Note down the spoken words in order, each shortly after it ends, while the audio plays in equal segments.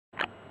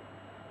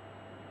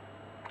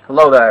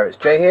Hello there, it's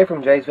Jay here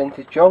from Jay's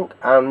Vintage Junk,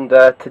 and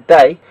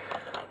today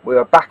we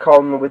are back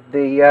on with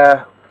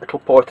the little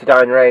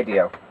Portadyne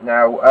radio.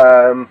 Now,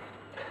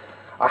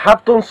 I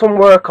have done some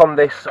work on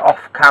this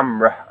off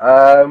camera,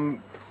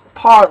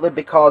 partly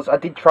because I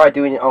did try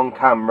doing it on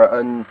camera,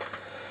 and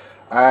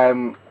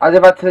I'd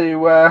have had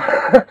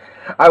to,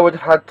 I would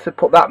have had to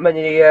put that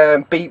many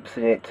beeps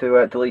in it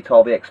to delete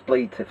all the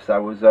expletives I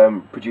was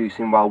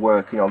producing while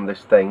working on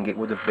this thing. It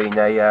would have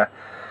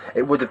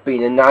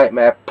been a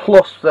nightmare.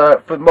 Plus,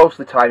 for most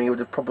of the time, you would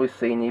have probably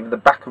seen either the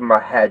back of my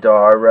head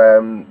or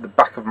the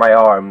back of my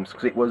arms,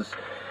 because it was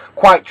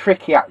quite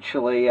tricky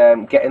actually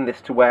getting this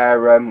to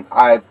where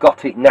I've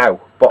got it now.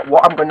 But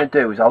what I'm going to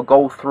do is I'll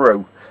go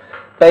through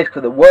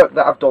basically the work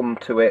that I've done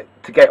to it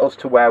to get us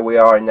to where we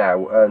are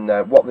now, and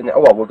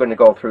we're going to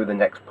go through the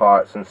next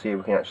parts and see if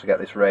we can actually get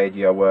this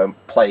radio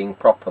playing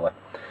properly.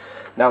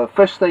 Now, the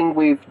first thing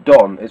we've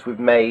done is we've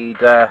made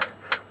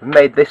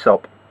this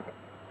up.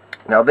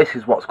 Now, this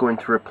is what's going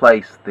to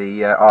replace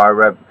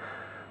our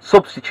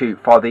substitute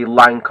for the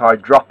line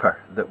card dropper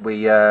that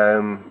we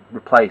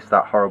replaced,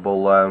 that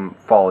horrible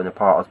falling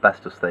apart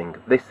asbestos thing.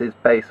 This is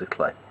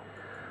basically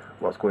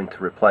what's going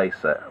to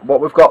replace it.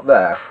 What we've got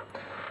there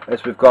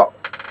is we've got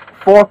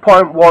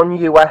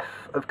 4.1 UF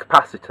of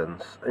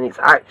capacitance, and it's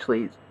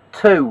actually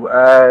two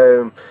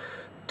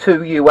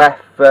UF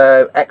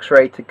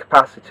X-rated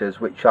capacitors,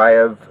 which I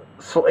have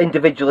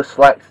individually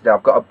selected.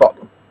 I've got a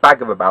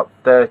bag of about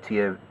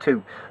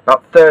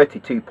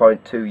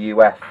 2.2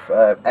 UF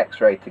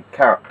X-rated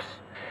caps,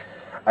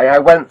 and I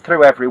went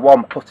through every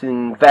one,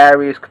 putting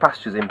various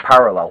capacitors in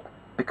parallel,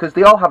 because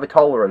they all have a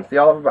tolerance. They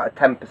all have about a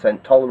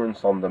 10%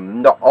 tolerance on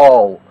them, not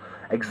all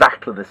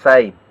exactly the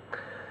same.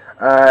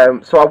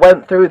 So I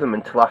went through them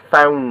until I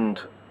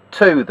found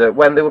two that,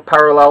 when they were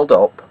paralleled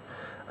up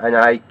and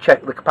I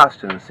checked the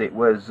capacitance, it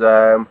was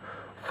 4.1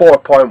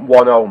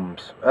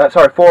 ohms.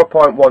 Sorry,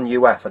 4.1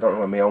 UF. I don't know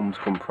where my ohms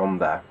come from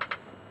there.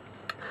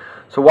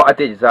 So what I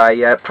did is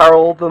I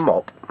paralleled them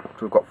up.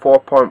 So we've got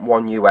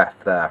 4.1 UF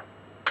there.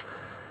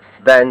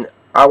 Then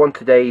I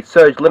wanted a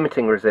surge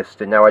limiting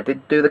resistor. Now, I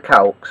did do the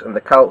calcs, and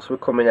the calcs were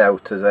coming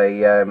out as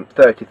a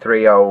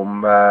 33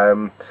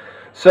 ohm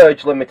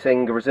surge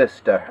limiting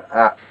resistor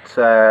at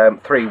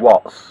 3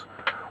 watts.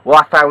 Well,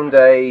 I found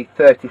a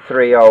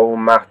 33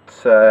 ohm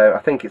at I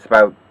think it's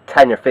about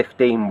 10 or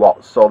 15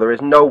 watts, so there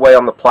is no way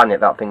on the planet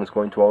that thing's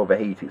going to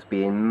overheat. It's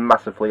being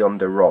massively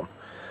underrun.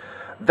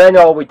 Then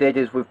all we did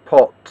is we've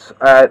put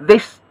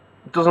this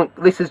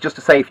is just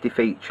a safety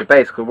feature.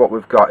 Basically what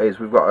we've got is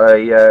we've got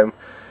a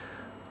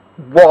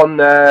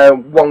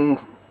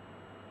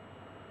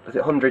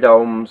 100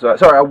 ohms,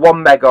 sorry, a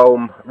 1 meg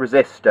ohm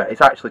resistor.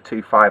 It's actually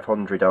two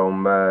 500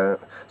 ohm,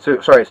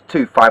 sorry, it's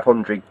two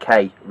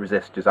 500k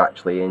resistors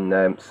actually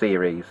in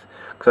series,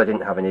 because I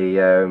didn't have any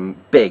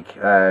big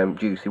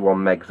juicy 1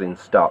 megs in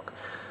stock.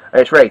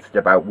 And it's rated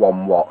about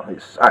 1 watt.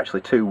 It's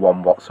actually 2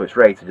 1 watts, so it's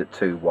rated at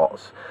 2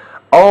 watts.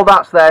 All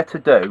that's there to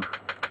do,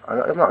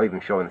 I'm not even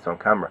showing this on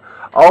camera,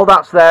 all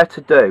that's there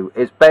to do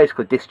is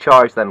basically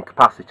discharge them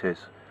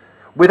capacitors.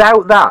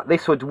 Without that,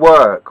 this would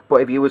work,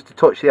 but if you was to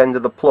touch the end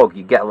of the plug,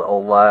 you get a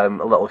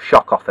little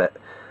shock off it.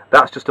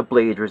 That's just a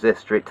bleed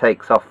resistor. It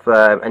takes off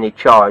any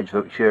charge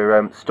which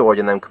are stored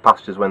in them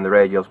capacitors when the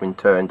radio's been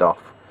turned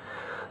off.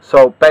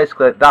 So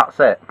basically, that's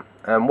it.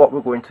 And what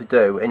we're going to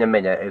do in a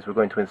minute is we're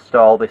going to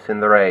install this in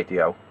the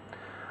radio,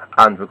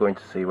 and we're going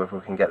to see whether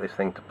we can get this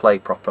thing to play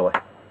properly.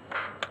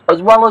 As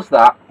well as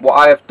that, what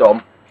I have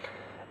done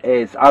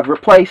is I've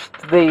replaced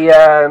the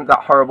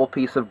that horrible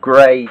piece of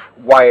grey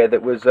wire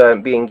that was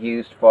being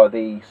used for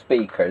the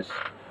speakers.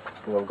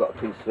 Well, I've got a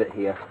piece of it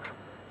here.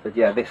 So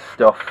yeah, this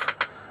stuff,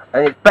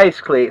 and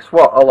it's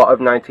what a lot of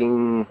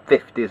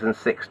 1950s and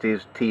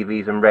 60s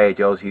TVs and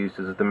radios used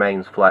as the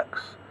mains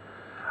flex.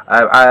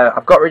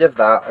 I've got rid of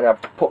that, and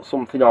I've put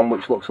something on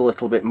which looks a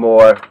little bit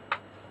more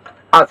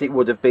as it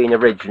would have been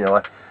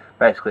originally.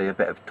 Basically a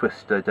bit of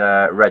twisted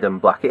red and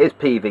black. It is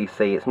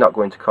PVC. It's not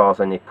going to cause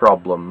any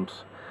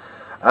problems.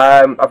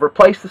 I've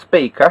replaced the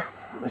speaker,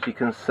 as you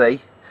can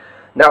see.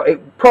 Now,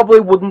 it probably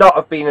would not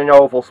have been an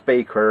oval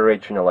speaker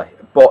originally,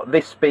 but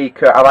this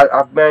speaker,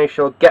 I've managed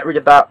to get rid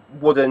of that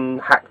wooden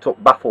hacked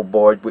up baffle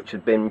board which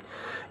had been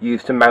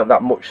used to mount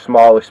that much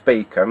smaller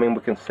speaker. I mean,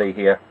 we can see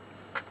here,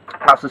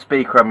 that's the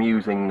speaker I'm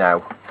using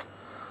now,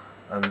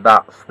 and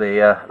that's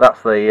the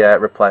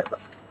replace.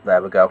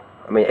 There we go.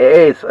 I mean, it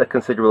is a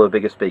considerably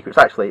bigger speaker.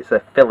 It's a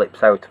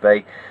Philips out of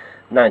a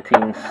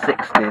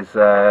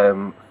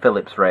 1960s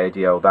Philips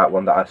radio, that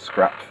one that I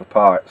scrapped for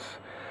parts.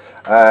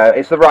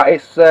 It's the right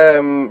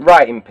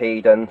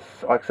impedance.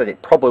 Like I said,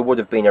 it probably would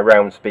have been a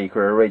round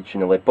speaker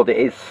originally, but it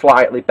is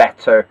slightly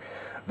better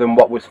than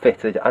what was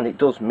fitted, and it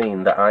does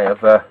mean that I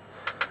have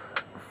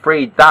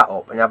freed that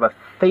up, and I have a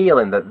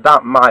feeling that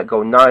that might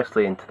go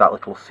nicely into that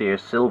little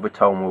Sears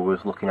Silvertone we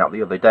was looking at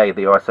the other day.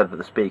 I said that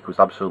the speaker was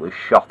absolutely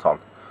shot on.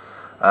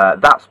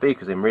 That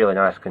speaker's in really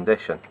nice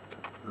condition.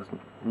 There's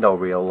no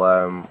real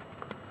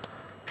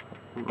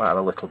might have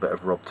a little bit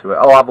of rub to it.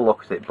 I'll have a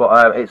look at it,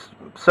 but it's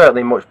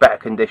certainly much better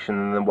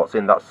condition than what's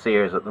in that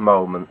Sears at the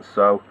moment.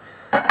 So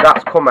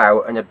that's come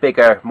out and a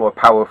bigger, more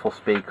powerful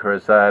speaker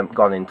has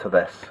gone into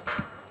this.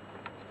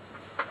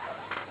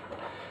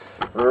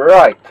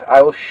 Right,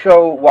 I will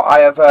show what I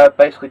have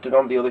basically done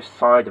on the other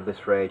side of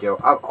this radio.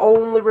 I've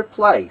only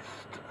replaced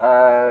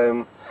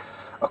a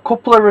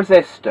couple of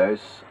resistors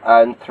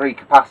and 3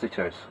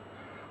 capacitors.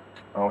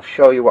 I'll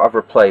show you what I've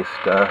replaced.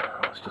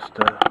 Let's just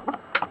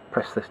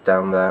press this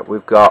down there.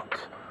 We've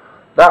got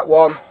that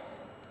one,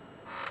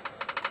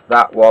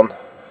 that,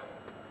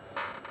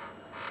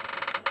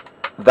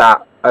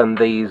 and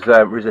these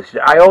resistors.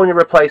 I only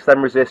replaced them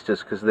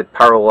resistors because they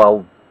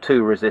parallel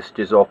 2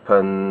 resistors up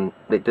and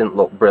it didn't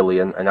look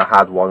brilliant, and I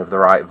had one of the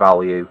right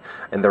value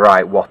and the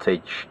right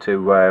wattage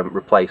to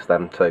replace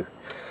them to.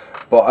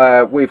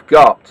 But we've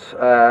got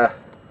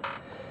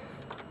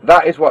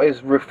that is what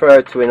is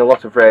referred to in a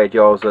lot of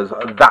radios as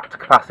that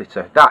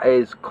capacitor. That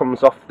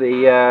comes off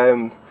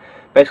the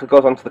basically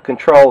goes onto the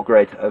control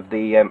grid of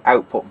the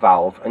output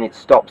valve, and it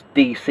stops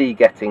DC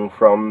getting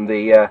from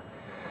the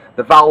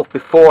valve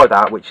before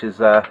that, which is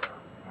that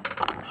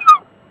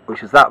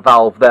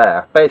valve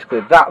there. Basically,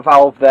 that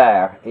valve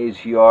there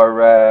is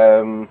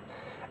your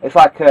it's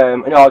like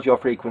an audio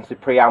frequency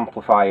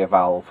preamplifier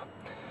valve,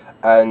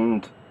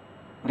 and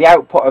the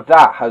output of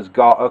that has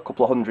got a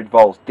couple of 100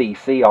 volts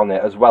DC on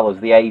it as well as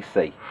the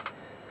AC.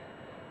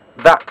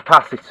 That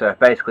capacitor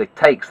basically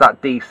takes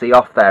that DC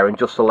off there and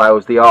just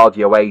allows the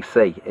audio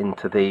AC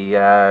into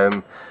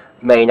the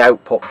main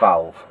output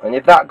valve. And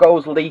if that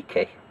goes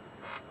leaky,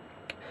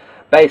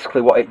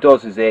 basically what it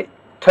does is it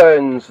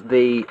turns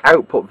the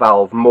output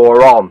valve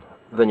more on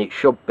than it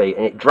should be,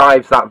 and it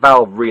drives that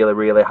valve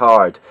really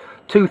hard.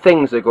 2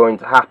 things are going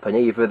to happen: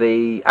 either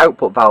the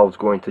output valve is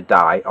going to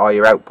die or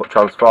your output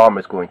transformer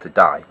is going to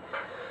die.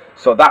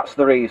 So that's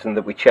the reason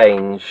that we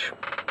change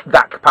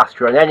that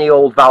capacitor on any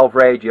old valve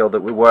radio that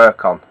we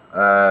work on,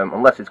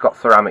 unless it's got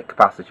ceramic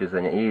capacitors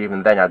in it.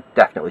 Even then I'd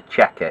definitely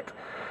check it.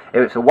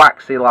 If it's a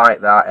waxy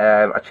like that,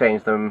 I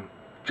change them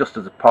just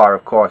as a par,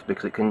 of course,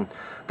 because it can,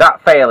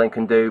 that failing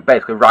can do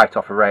basically write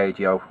off a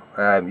radio.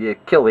 You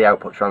kill the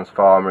output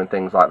transformer and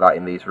things like that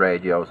in these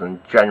radios,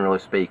 and generally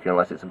speaking,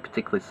 unless it's a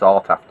particularly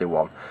sought after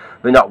one,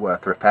 they're not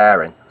worth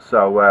repairing.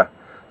 So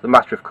it's a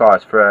matter of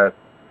course, for a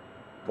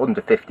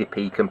under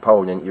 50p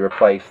component, you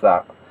replace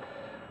that.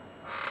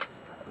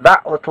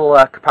 That little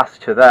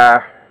capacitor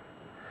there,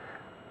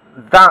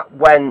 that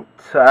went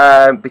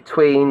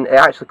between, it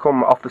actually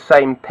come off the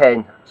same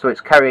pin, so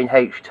it's carrying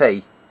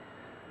HT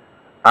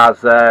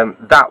as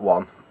that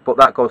one, but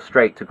that goes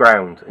straight to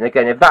ground. And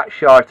again, if that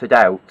shorted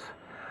out,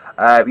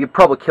 you'd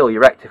probably kill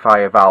your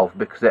rectifier valve,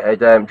 because it'd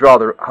turn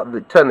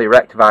the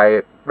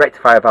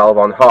rectifier valve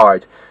on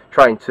hard,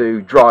 trying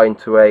to draw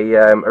into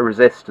a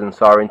resistance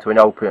or into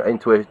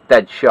a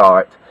dead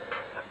short,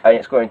 and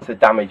it's going to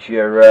damage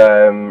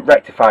your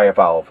rectifier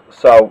valve.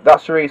 So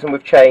that's the reason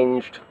we've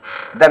changed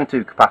them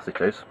 2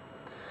 capacitors.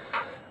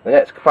 The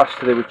next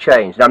capacitor that we've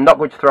changed, and I'm not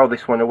going to throw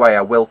this one away,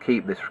 I will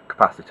keep this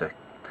capacitor,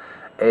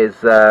 is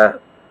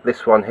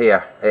this one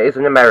here. It is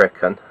an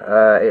American.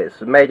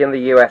 It's made in the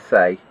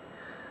USA.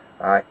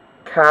 I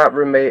can't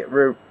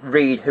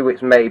read who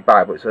it's made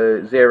by, but it's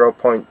a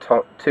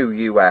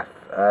 0.2 UF.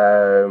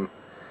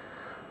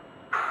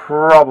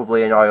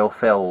 Probably an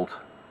oil-filled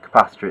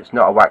capacitor. It's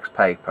not a wax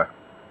paper,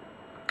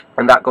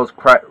 and that goes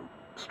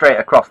straight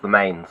across the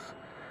mains.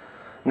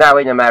 Now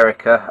in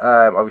America,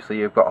 obviously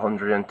you've got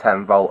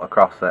 110 volt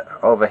across it.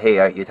 Over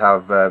here you'd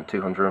have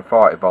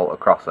 240 volt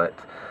across it,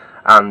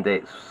 and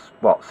it's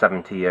what,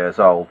 70 years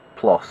old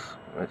plus.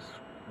 It's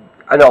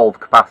an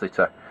old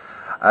capacitor.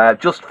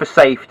 Just for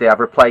safety, I've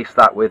replaced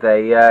that with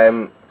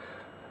a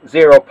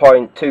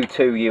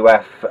 0.22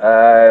 UF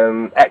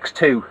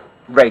X2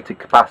 rated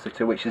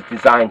capacitor, which is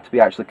designed to be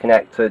actually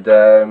connected,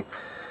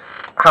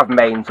 have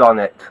mains on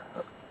it.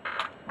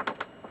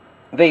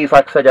 These,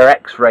 like I said, are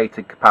X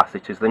rated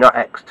capacitors, they're not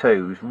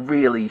X2s.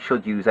 Really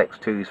should use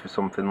X2s for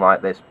something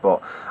like this,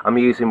 but I'm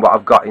using what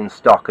I've got in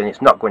stock and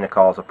it's not going to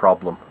cause a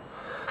problem.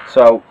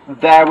 So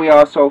there we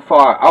are so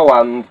far. Oh,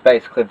 and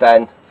basically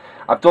then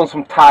I've done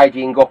some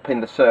tidying up in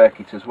the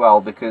circuit as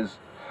well, because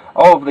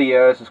over the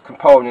years as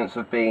components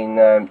have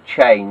been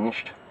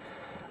changed,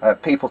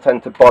 people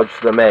tend to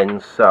bodge them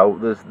in. So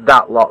there's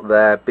that lot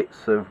there,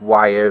 bits of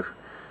wire,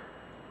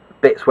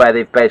 bits where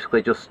they've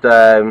basically just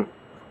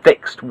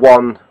fixed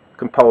one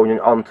component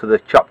onto the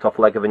chopped off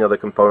leg of another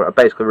component. I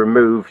basically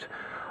removed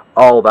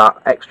all that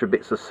extra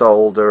bits of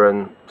solder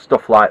and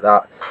stuff like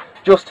that,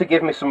 just to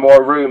give me some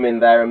more room in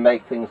there and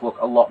make things look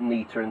a lot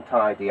neater and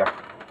tidier.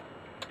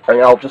 And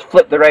I'll just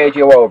flip the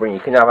radio over and you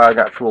can have an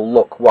actual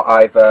look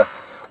what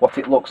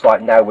it looks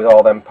like now with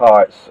all them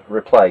parts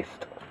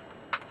replaced.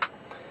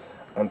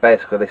 And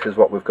basically this is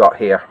what we've got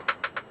here.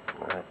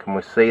 Can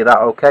we see that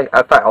okay? In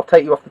fact, I'll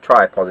take you off the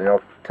tripod and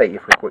I'll take you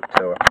for a quick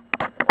tour.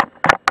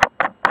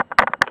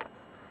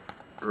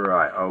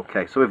 Right,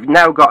 okay, so we've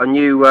now got a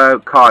new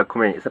card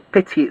coming in. It's a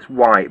pity it's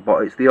white,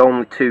 but it's the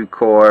only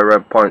 2-core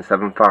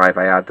 0.75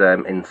 I had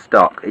in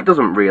stock. It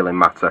doesn't really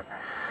matter.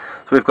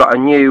 So we've got a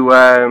new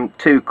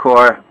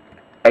 2-core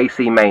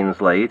AC mains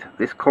lead.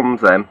 This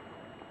comes in,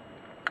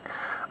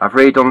 I've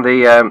redone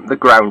the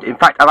ground. In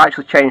fact, I've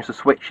actually changed the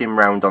switching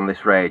round on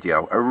this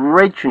radio.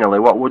 Originally,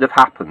 what would have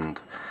happened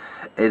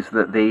is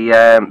that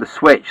the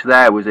switch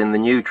there was in the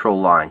neutral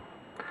line,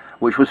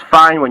 which was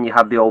fine when you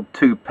had the old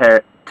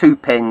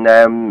two-pin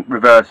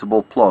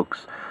reversible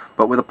plugs.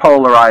 But with a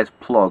polarised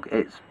plug,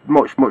 it's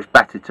much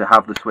better to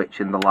have the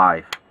switch in the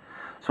live.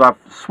 So I've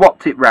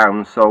swapped it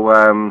round.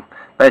 So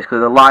basically,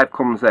 the live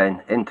comes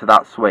into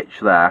that switch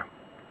there.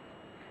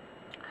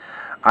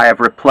 I have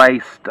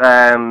replaced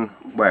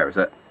where is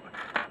it?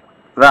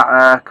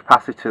 That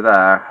capacitor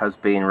there has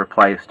been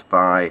replaced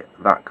by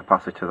that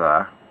capacitor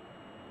there.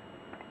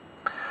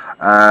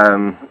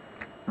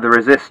 The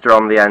resistor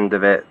on the end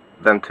of it,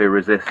 them two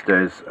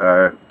resistors,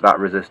 are that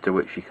resistor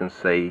which you can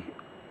see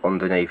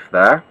underneath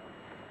there.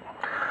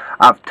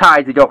 I've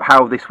tidied up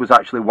how this was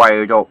actually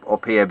wired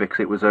up here, because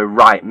it was a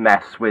right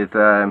mess with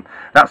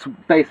that's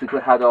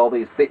basically had all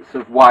these bits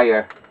of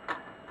wire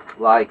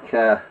like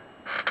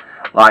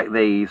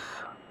these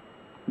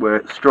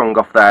were strung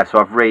off there, so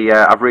I've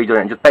redone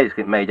it and just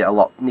basically made it a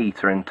lot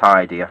neater and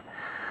tidier.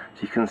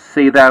 So you can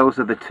see those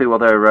are the two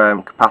other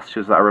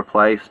capacitors that I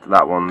replaced,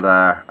 that one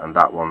there and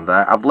that one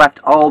there. I've left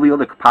all the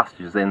other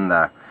capacitors in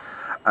there,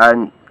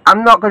 and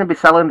I'm not going to be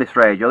selling this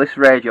radio. This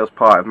radio is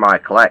part of my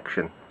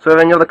collection, so if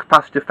any other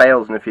capacitor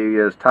fails in a few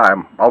years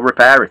time, I'll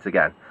repair it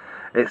again.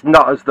 It's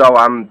not as though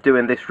I'm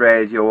doing this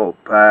radio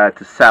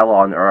to sell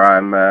on, or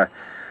I'm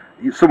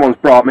someone's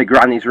brought me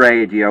granny's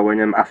radio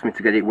and asked me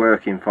to get it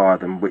working for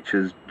them, which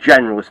is,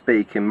 generally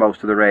speaking,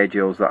 most of the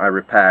radios that I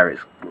repair.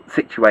 It's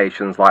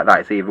situations like that.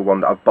 It's either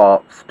one that I've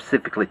bought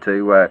specifically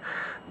to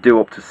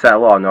do up to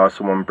sell on, or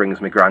someone brings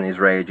me granny's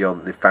radio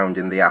that they found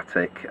in the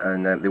attic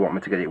and they want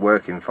me to get it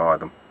working for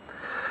them.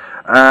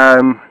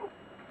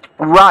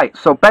 Right,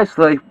 so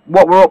basically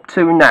what we're up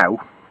to now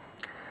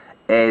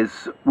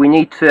is we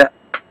need to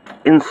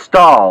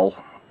install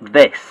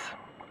this,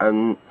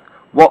 and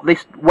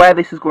where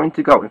this is going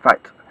to go. In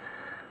fact,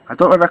 I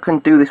don't know if I can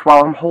do this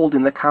while I'm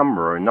holding the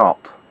camera or not,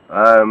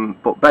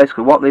 but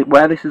basically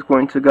where this is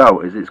going to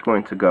go is it's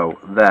going to go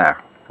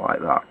there,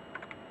 like that.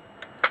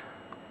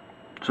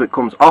 So it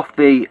comes off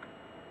the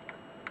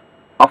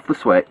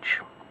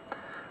switch.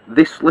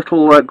 This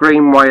little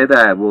green wire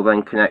there will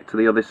then connect to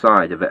the other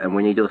side of it, and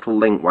we need a little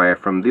link wire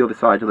from the other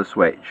side of the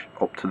switch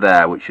up to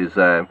there, which is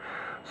so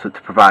to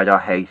provide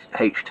our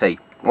HT.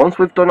 Once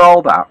we've done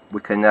all that,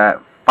 we can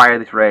fire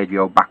this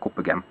radio back up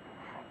again,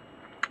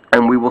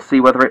 and we will see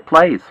whether it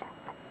plays.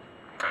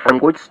 I'm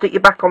going to stick you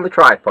back on the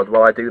tripod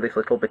while I do this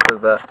little bit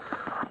of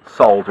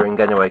soldering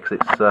anyway, because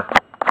it's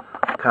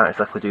I can't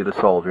exactly do the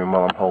soldering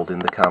while I'm holding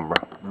the camera.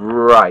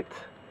 Right,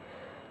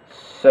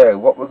 so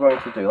what we're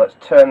going to do, let's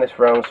turn this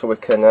round so we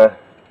can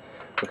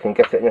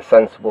get it in a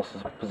sensible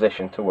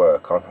position to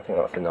work on. I think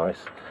that's a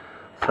nice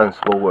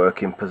sensible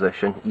working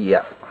position.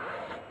 Yep.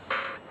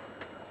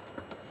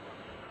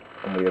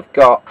 And we have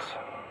got,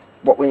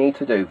 what we need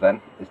to do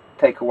then is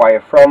take a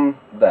wire from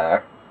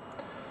there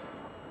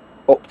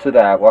up to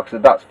there. Well, so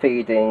that's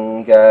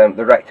feeding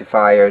the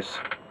rectifiers.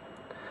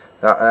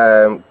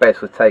 That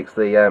basically takes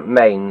the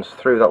mains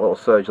through that little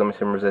surge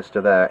limiting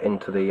resistor there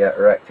into the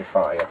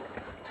rectifier.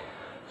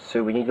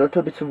 So we need a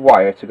little bit of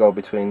wire to go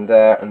between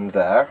there and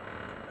there,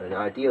 and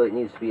ideally it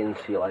needs to be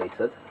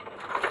insulated.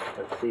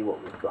 Let's see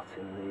what we've got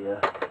in the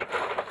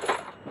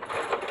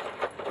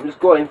I'm just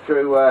going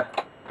through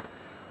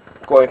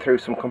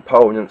some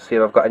components, see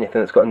if I've got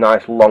anything that's got a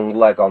nice long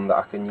leg on that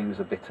I can use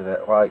a bit of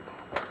it, like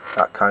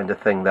that kind of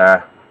thing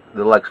there.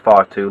 The leg's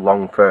far too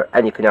long for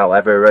anything I'll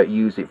ever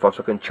use it for,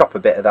 so I can chop a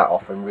bit of that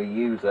off and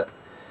reuse it.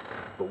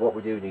 But what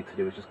we do need to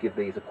do is just give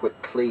these a quick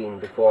clean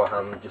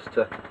beforehand, just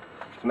to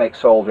make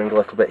soldering a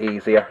little bit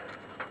easier.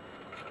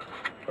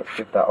 Let's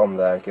give that on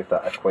there and give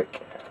that a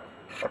quick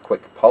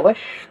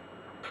polish.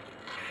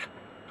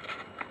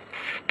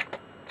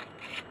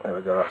 There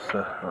we go,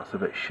 that's a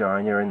bit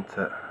shinier, isn't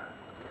it?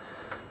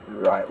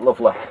 Right,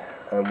 lovely.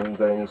 And we're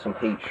going to do some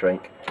heat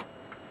shrink.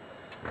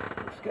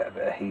 Let's get a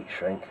bit of heat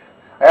shrink.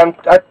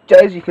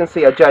 As you can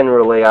see, I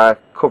generally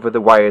cover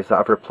the wires that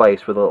I've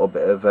replaced with a little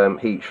bit of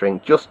heat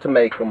shrink, just to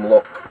make them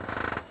look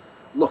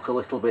a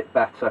little bit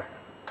better.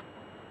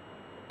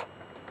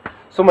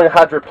 Someone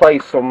had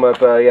replaced some of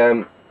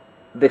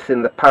this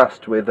in the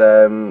past with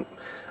a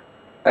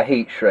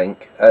heat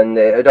shrink, and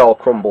it had all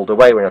crumbled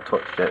away when I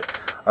touched it.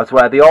 As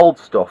where the old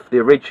stuff, the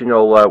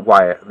original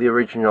wire, the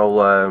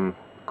original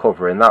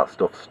covering, that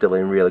stuff's still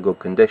in really good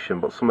condition,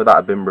 but some of that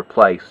had been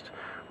replaced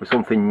with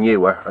something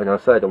newer, and I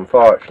said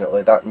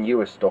unfortunately that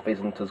newer stuff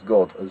isn't as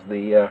good as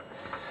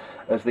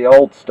the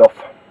old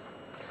stuff.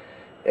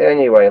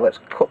 Anyway, let's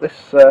cut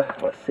this.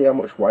 Let's see how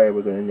much wire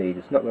we're going to need.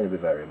 It's not going to be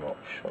very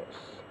much. Let's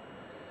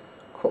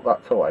cut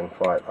that to length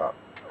like that.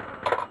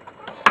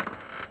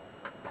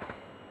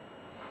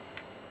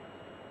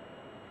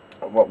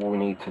 And what will we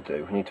need to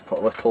do? We need to put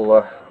a little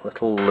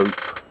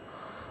loop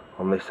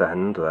on this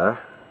end there,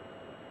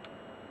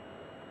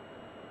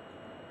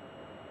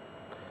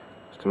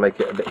 to make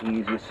it a bit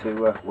easier to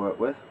work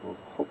with. We'll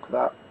hook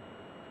that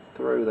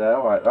through there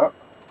like that,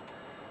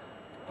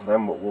 and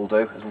then what we'll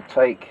do is we'll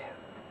take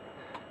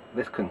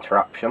this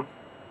contraption,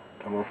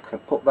 and we'll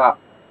put that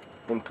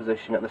in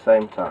position at the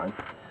same time.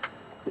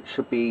 It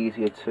should be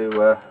easier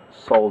to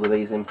solder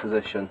these in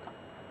position.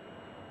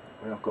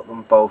 And I've got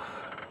them both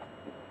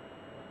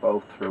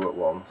through at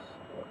once.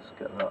 Let's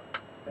get that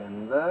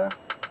in there.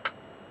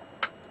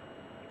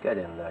 Get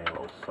in there, you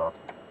little sod.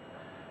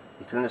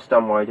 You can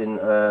understand why I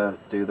didn't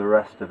do the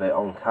rest of it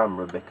on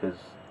camera, because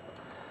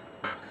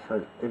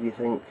so if you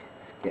think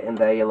get in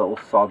there, you little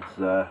sod's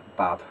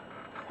bad.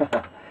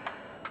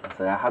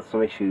 I had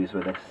some issues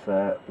with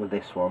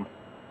this one.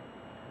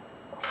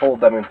 Hold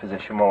them in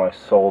position while I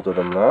solder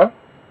them there.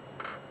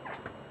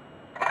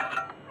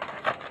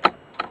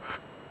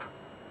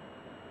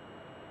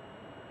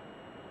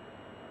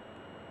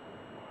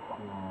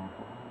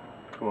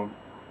 Come on.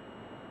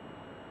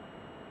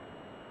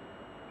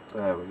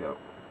 There we go.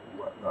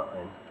 Wet that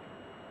in.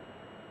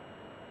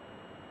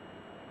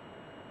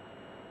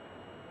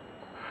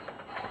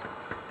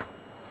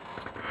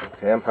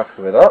 Okay, I'm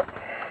happy with that.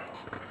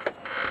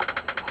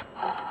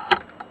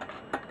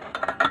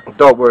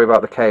 Don't worry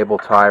about the cable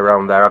tie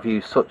around there. I've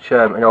used such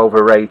an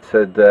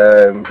overrated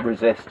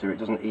resistor, it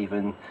doesn't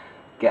even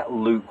get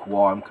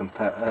lukewarm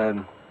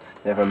compared,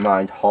 never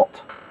mind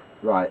hot.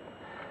 Right,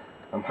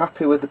 I'm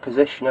happy with the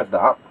position of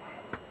that.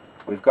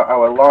 We've got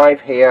our live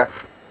here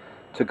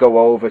to go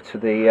over to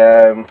the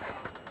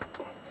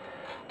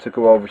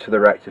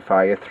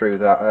rectifier through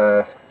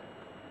that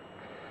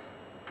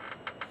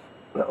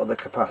other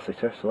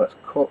capacitor. So let's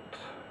cut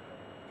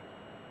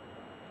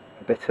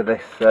a bit of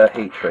this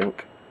heat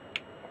shrink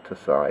to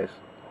size.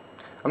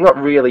 I'm not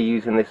really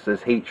using this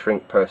as heat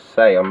shrink per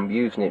se. I'm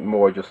using it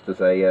more just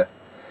as a. Is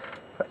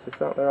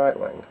that the right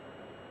length?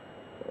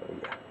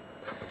 Yeah.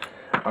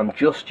 I'm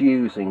just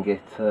using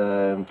it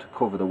to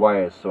cover the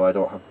wires, so I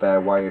don't have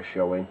bare wires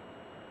showing.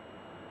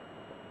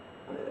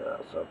 Yeah,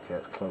 that's okay.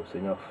 It's close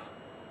enough.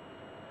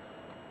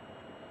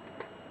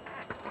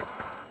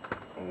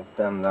 And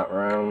bend that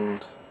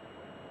round.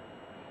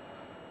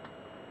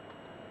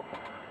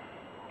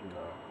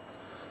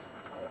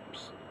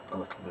 A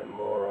little bit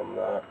more on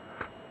that.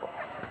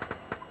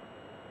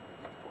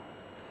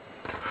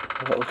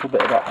 I've got a little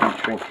bit of that heat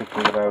shrink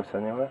kicking about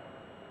anyway.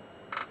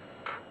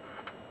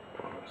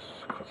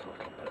 Let's cut a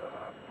little bit of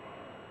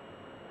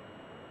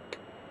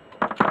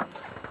that.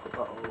 Put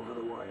that over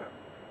the wire.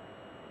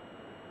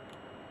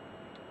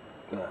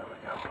 There we go.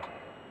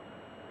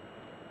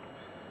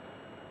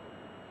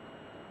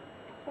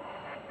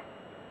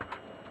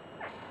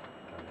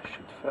 And this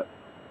should fit.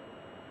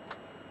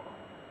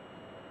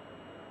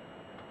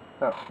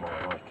 That's more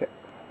like it.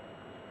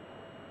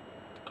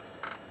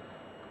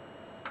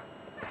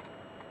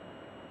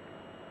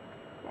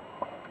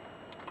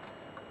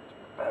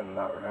 Bend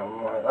that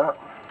around like that.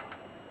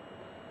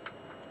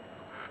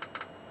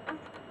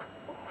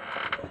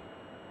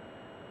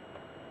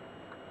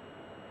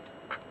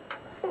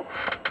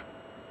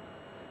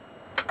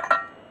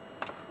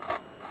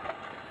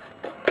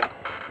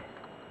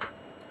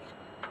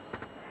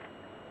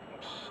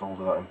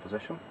 Solder that in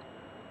position.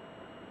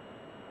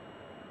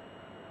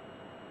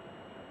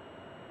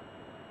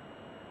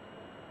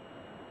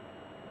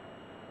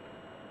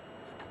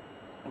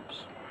 Oops.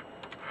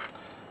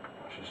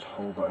 Let's just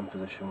hold that in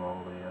position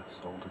while the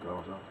solder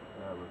goes off.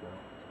 There we go.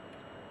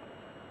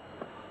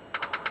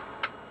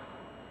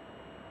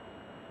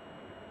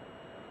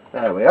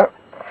 There we are.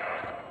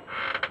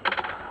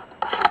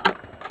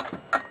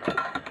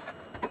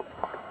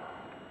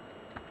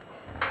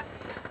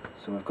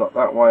 So we've got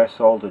that wire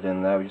soldered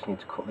in there. We just need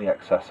to cut the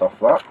excess off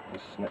that.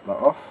 Just snip that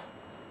off.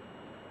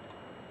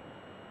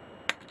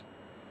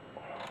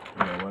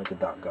 Where did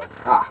that go?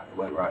 Ah, it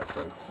went right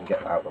through. And get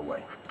that out of the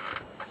way.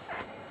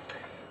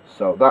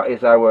 So that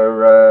is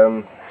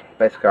our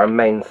basically our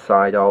main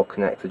side all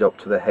connected up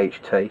to the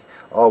HT.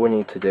 All we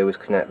need to do is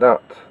connect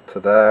that to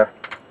there,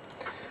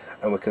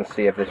 and we can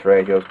see if this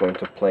radio is going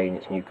to play in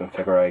its new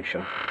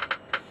configuration.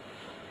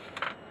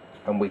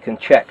 And we can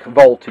check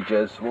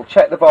voltages. We'll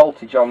check the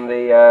voltage on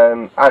the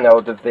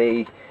anode of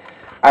the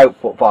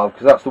output valve,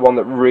 because that's the one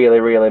that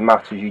really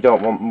matters. You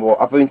don't want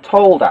more. I've been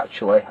told,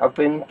 actually, I've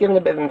been given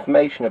a bit of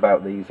information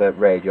about these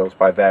radios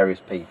by various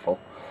people.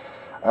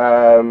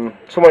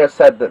 Someone has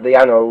said that the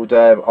anode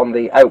on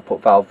the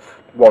output valve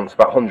wants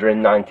about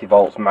 190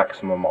 volts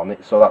maximum on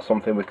it, so that's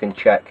something we can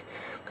check.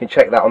 We can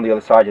check that on the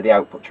other side of the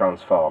output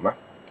transformer.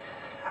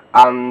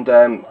 And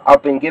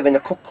I've been given a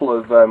couple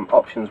of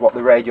options what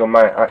the radio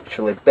might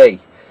actually be.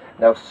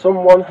 Now,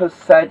 someone has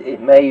said it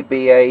may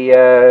be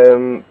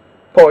a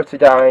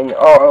Portadyne,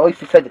 or at least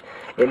he said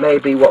it may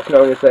be what's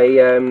known as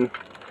a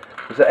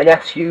was it an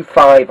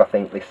SU5, I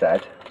think they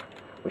said,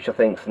 which I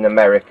think is an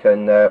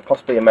American,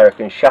 possibly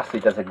American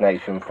chassis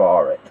designation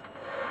for it.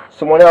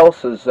 Someone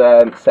else has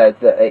said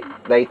that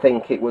they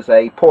think it was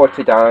a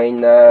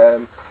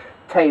Portadyne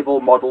table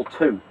model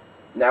 2.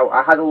 Now,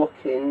 I had a look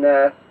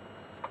in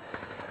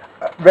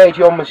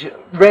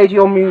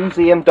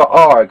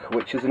radiomuseum.org,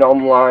 which is an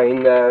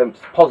online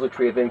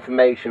repository of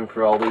information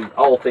for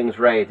all things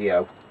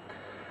radio,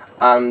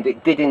 and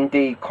it did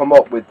indeed come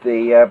up with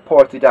the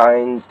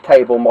Portadyne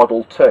table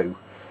model 2,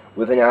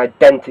 with an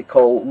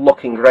identical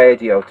looking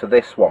radio to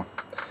this one.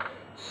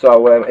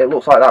 So it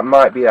looks like that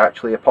might be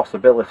actually a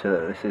possibility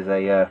that this is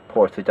a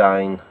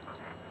Portadyne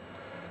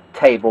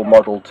table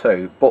model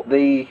too. But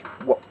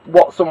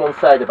what someone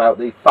said about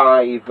the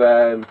 5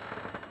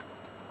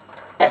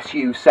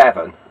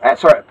 SU7,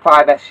 sorry,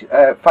 5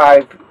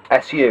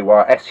 SU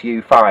or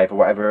SU5 or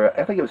whatever,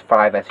 I think it was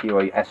 5 SU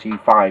or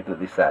SU5 that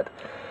they said.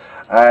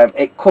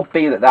 It could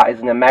be that that is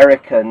an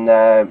American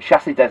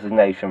chassis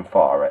designation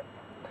for it.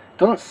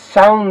 Doesn't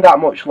sound that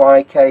much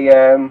like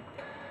an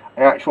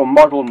actual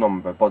model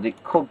number, but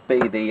it could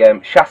be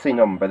the chassis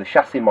number, the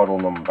chassis model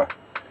number.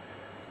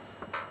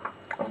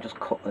 I'll just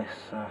cut this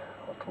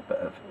little bit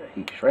of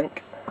heat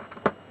shrink.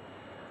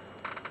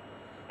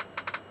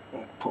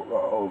 Put that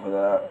over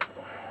there.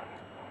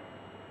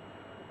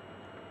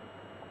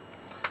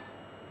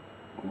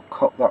 We'll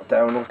cut that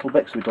down a little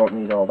bit so we don't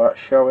need all that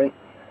showing.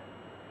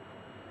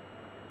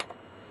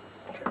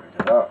 Get rid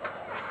of that.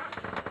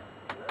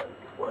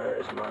 Where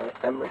is my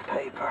emery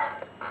paper?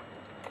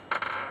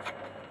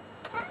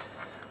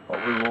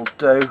 What we will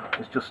do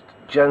is just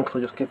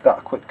gently just give that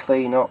a quick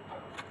clean up.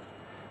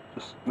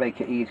 Just make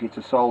it easier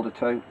to solder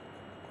to.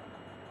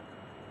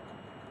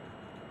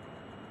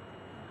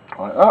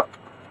 Like that.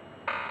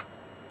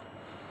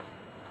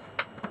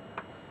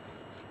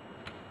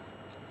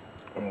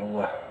 And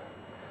we'll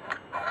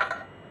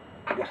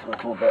get a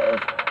little bit of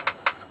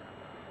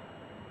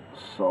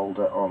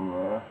solder on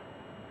there.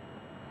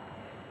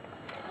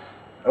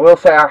 I will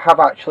say I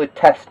have actually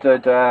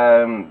tested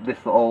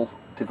this little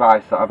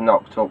device that I've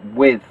knocked up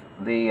with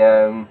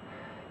the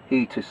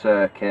heater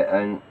circuit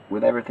and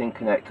with everything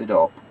connected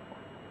up.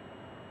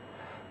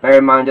 Bear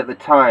in mind at the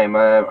time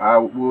I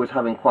was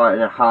having quite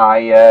a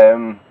high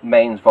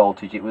mains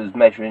voltage. It was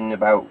measuring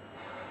about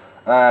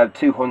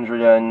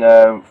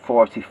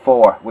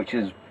 244, which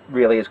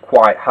really is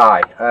quite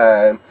high,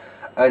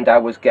 and I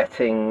was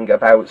getting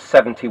about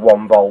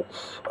 71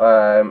 volts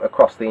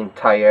across the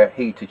entire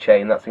heater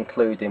chain. That's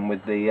including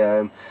with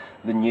the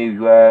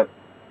new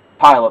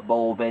pilot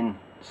bulb in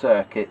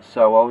circuit.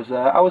 So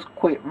I was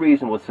quite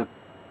reasonably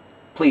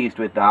pleased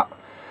with that.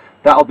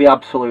 That'll be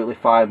absolutely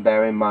fine.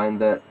 Bear in mind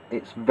that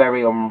it's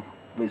very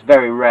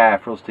rare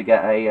for us to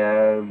get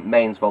a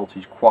mains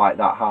voltage quite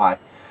that high.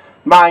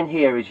 Mine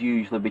here is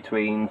usually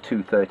between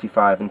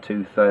 235 and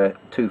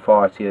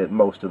 240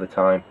 most of the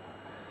time.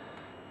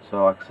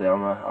 So like I say,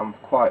 I'm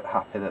quite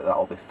happy that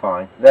that'll be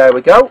fine. There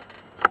we go.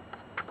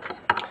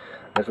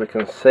 As we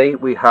can see,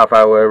 we have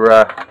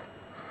our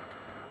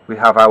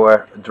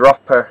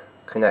dropper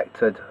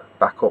connected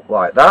back up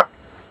like that.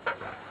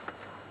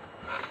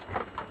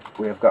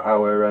 We have got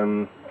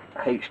our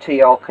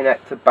HT all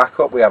connected back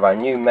up. We have our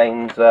new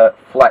mains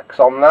flex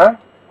on there.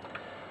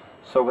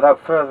 So without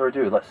further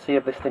ado, let's see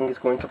if this thing is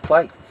going to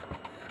play.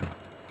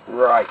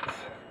 Right.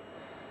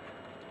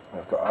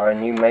 We've got our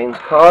new mains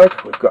card.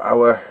 We've got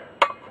our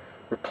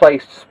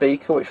replaced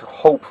speaker, which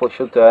hopefully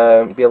should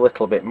be a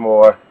little bit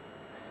more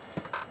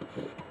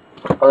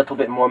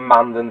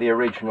man than the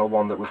original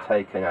one that was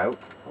taken out.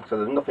 So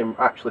there's nothing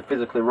actually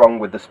physically wrong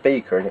with the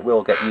speaker, and it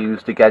will get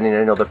used again in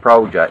another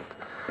project.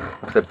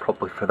 Like I said,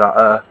 probably for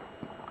that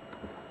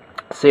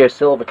Sears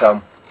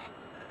Silvertone.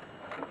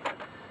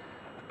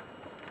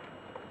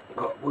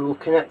 But we will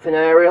connect an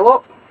aerial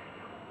up.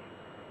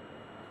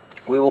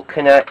 We will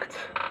connect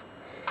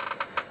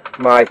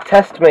my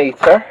test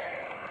meter,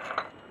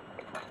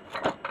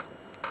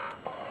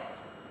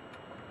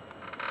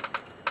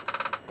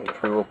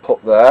 which we will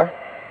put there.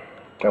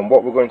 And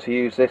what we're going to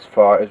use this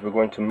for is we're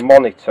going to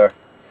monitor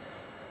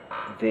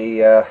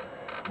the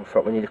in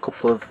fact we need a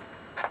couple of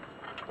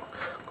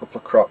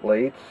crop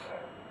leads.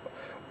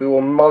 We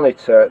will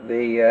monitor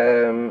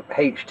the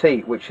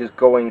HT, which is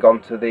going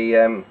onto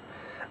the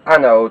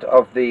anode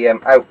of the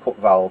output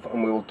valve,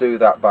 and we will do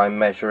that by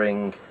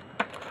measuring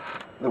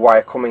the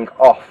wire coming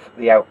off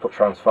the output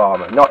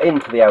transformer, not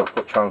into the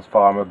output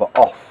transformer but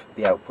off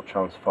the output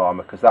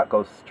transformer, because that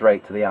goes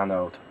straight to the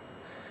anode.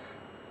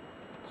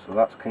 So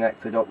that's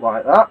connected up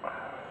like that.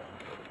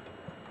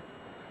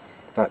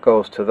 That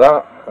goes to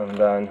that, and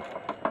then,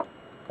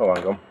 oh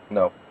hang on,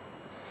 no,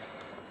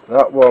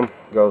 that one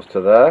goes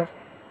to there,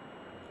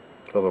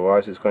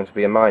 otherwise it's going to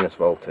be a minus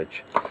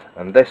voltage.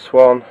 And this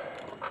one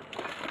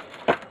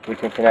we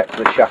can connect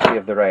to the chassis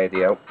of the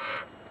radio.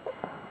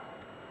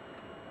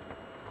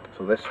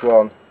 So this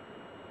one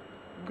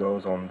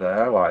goes on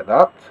there like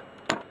that,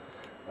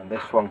 and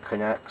this one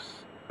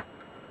connects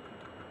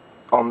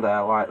on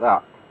there like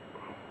that,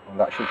 and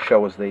that should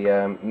show us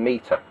the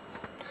meter.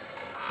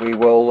 We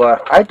will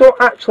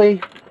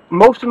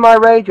most of my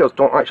radios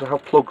don't actually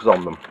have plugs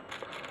on them.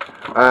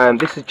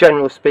 This is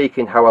generally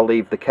speaking how I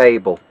leave the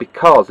cable,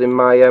 because in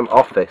my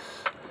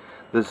office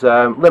there's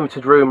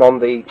limited room on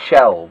the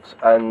shelves,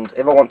 and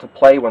if I want to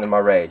play one of my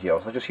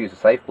radios I just use a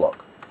safe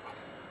block,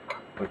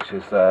 which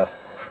is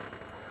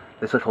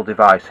this little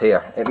device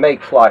here. It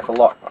makes life a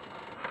lot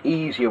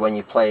easier when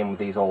you're playing with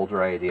these old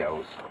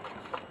radios.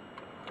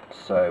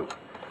 So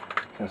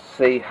you can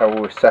see how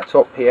we're set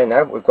up here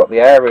now. We've got the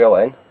aerial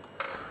in,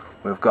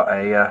 we've got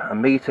a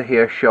meter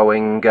here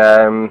showing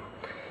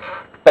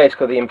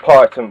basically the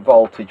important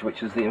voltage,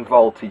 which is the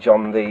voltage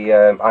on the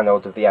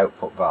anode of the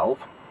output valve.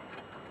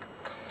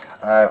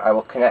 I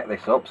will connect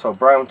this up, so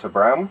brown to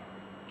brown,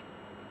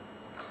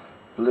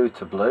 blue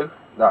to blue.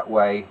 That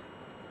way,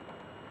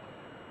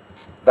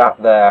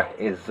 that there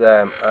is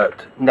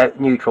at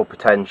neutral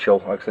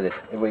potential. Like I said,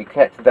 if we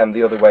connected them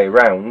the other way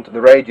around,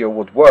 the radio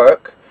would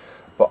work,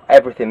 but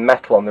everything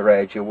metal on the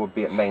radio would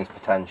be at mains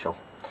potential.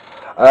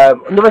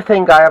 Another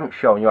thing I haven't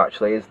shown you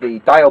actually is the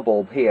dial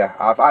bulb here.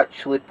 I've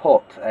actually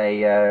put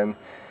a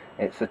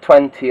it's a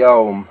 20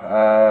 ohm,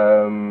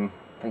 I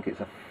think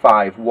it's a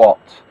 5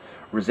 watt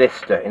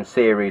resistor in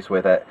series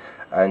with it,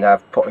 and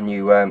I've put a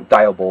new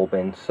dial bulb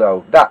in,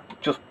 so that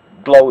just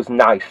glows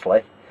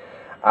nicely,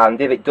 and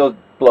if it does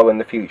blow in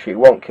the future, it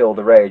won't kill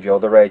the radio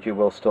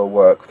will still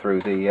work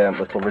through the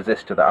little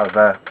resistor that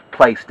I've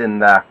placed in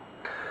there.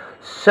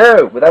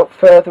 So without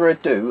further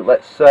ado,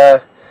 let's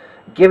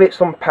give it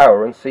some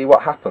power and see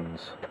what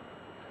happens.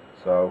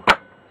 So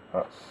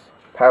that's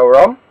power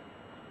on.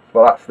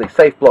 Well, that's the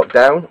safe block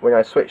down. When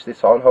I switch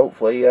this on,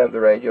 hopefully the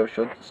radio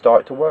should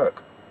start to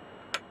work.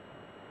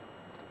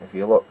 If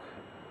you look,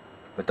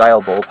 the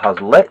dial bulb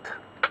has lit.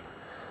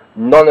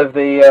 None of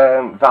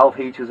the valve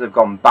heaters have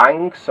gone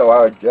bang, so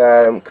our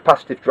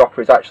capacitive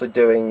dropper is actually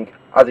doing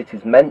as it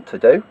is meant to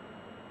do.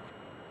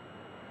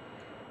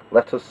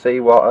 Let us see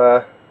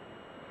what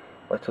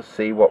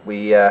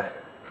we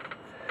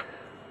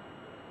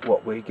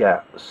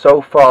get.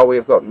 So far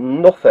we've got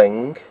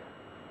nothing,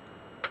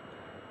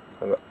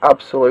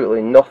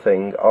 absolutely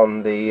nothing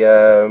on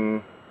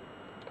the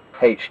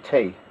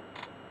HT.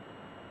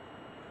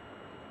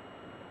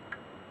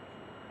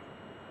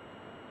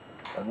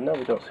 And no,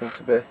 we don't seem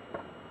to be.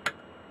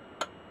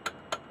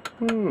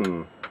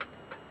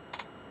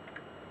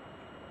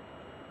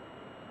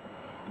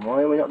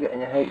 Why are we not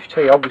getting a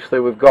HT? Obviously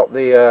we've got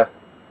the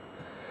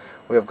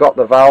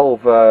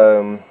valve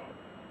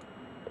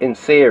in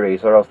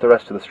series, or else the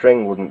rest of the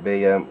string wouldn't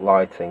be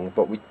lighting.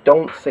 But we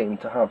don't seem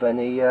to have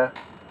any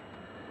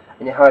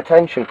high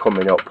tension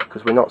coming up,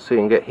 because we're not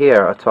seeing it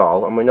here at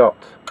all, and we're not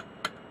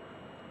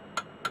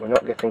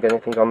getting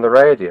anything on the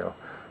radio.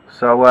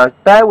 So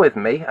bear with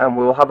me, and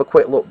we'll have a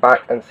quick look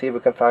back and see if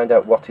we can find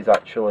out what is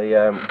actually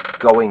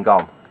going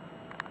on.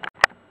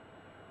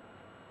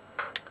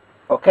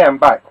 Okay, I'm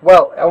back.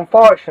 Well,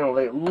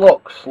 unfortunately, it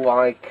looks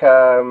like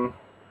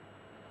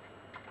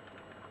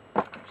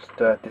just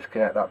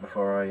disconnect that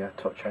before I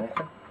touch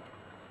anything.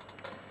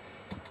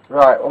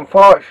 Right,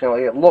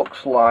 unfortunately, it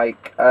looks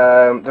like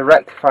the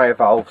rectifier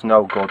valve's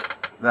no good.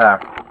 There.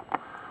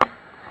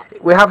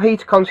 We have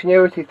heater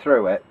continuity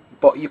through it,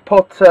 but you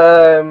put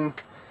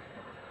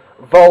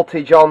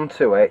voltage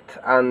onto it,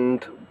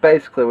 and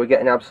basically we're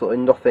getting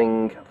absolutely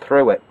nothing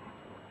through it.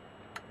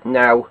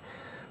 Now,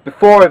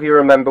 before, if you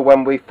remember,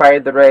 when we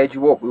fired the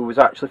radio up, we was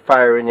actually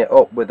firing it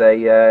up with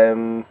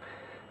a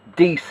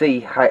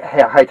DC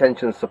high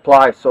tension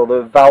supply, so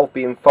the valve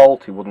being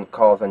faulty wouldn't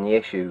cause any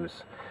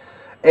issues.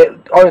 It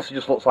honestly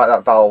just looks like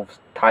that valve's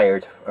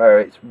tired, or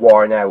it's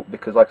worn out,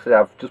 because like I said,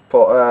 I've just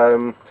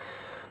put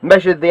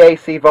measured the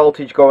AC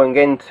voltage going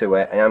into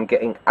it, and I'm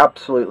getting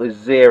absolutely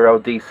zero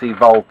DC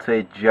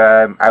voltage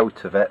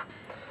out of it.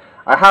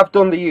 I have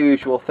done the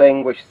usual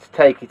thing, which is to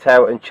take it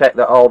out and check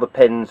that all the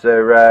pins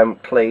are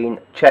clean,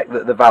 check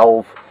that the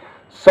valve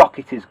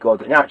socket is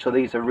good, and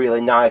actually these are really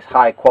nice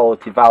high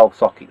quality valve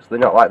sockets. They're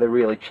not like the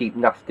really cheap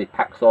nasty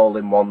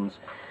Paxall-in ones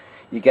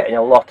you get in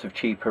a lot of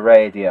cheaper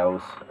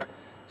radios.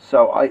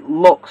 So it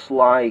looks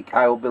like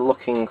I will be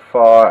looking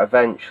for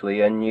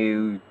eventually a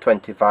new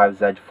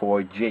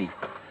 25Z4G.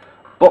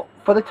 But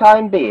for the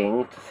time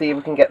being, to see if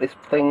we can get this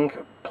thing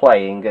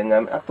playing, and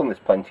I've done this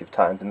plenty of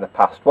times in the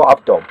past, what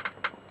I've done,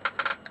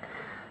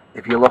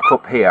 if you look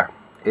up here,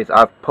 is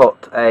I've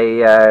put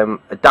a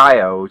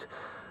diode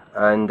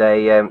and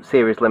a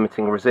series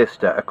limiting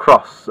resistor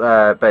across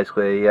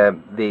basically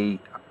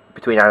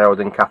between anode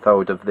and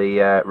cathode of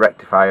the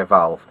rectifier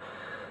valve.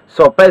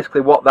 So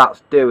basically what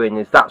that's doing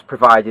is that's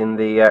providing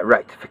the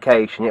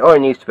rectification. It only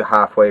needs to be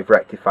half-wave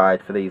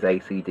rectified for these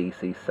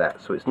AC/DC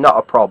sets, so it's not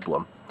a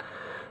problem.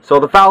 So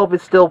the valve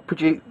is still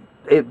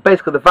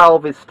basically the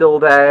valve is still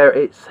there.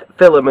 Its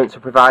filaments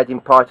are providing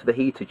part of the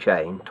heater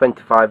chain,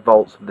 25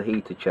 volts of the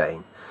heater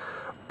chain.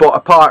 But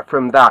apart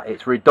from that,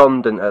 it's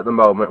redundant at the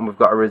moment, and we've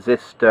got a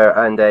resistor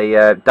and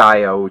a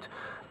diode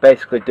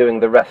basically doing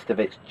the rest of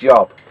its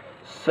job.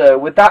 So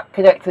with that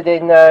connected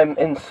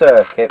in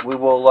circuit, we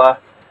will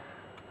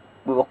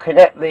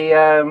connect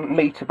the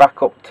meter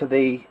back up to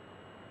the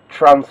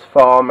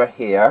transformer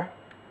here.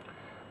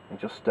 And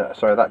just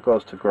sorry, that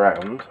goes to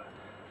ground.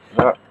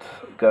 That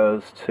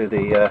goes to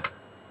the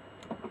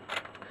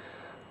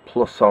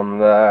plus on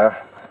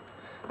there.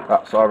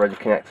 That's already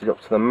connected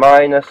up to the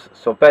minus.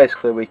 So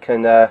basically, we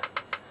can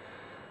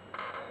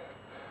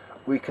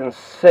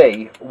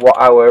see what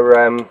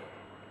our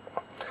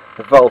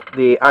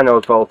the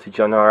anode voltage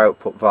on our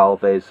output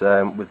valve is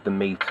with the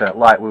meter,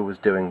 like we was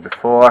doing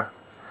before.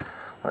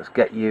 Let's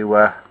get you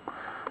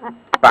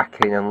back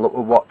in and look.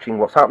 We're watching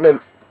what's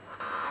happening.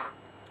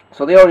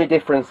 So the only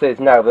difference is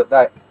now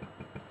that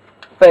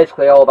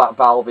basically all that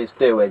valve is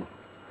doing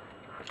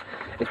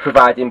is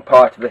providing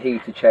part of the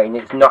heater chain.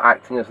 It's not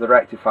acting as the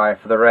rectifier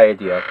for the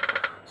radio.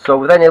 So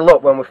with any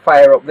luck, when we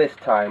fire up this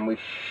time, we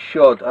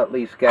should at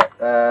least get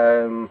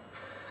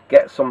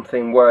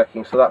something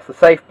working. So that's the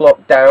safe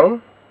block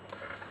down.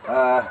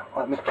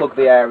 Let me plug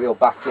the aerial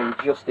back in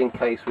just in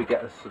case we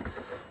get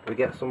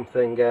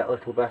something a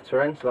little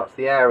better in. So that's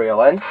the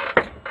aerial in,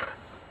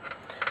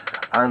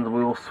 and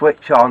we will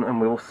switch on and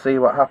we will see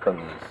what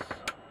happens.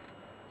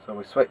 So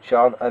we switch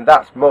on, and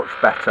that's much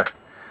better.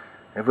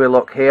 If we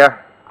look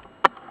here,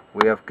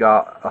 we have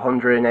got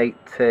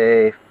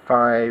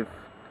 185.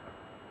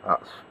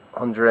 That's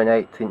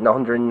 180, no,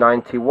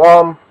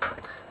 191.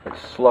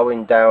 It's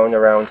slowing down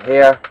around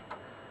here.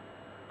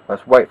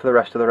 Let's wait for the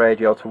rest of the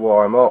radio to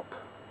warm up.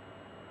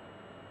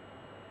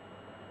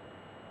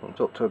 It's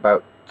up to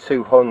about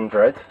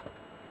 200.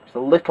 It's a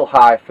little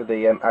high for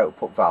the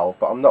output valve,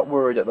 but I'm not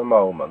worried at the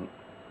moment,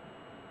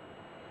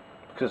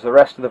 because the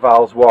rest of the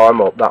valves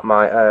warm up. That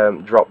might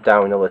drop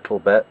down a little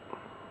bit.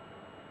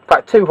 In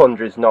fact,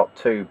 200 is not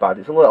too bad.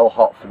 It's a little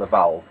hot for the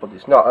valve, but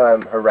it's not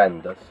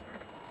horrendous.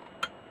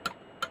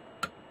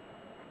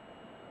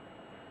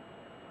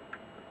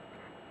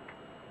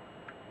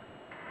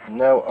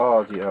 No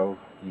audio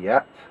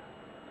yet.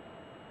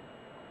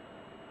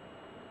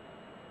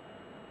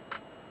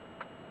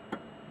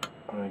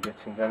 Are we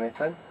getting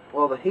anything?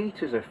 Well, the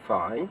heaters are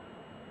fine,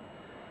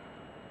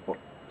 but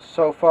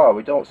so far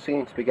we don't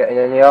seem to be getting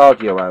any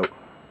audio out.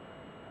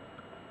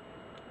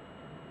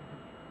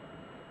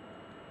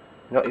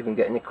 Not even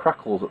getting any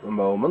crackles at the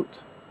moment,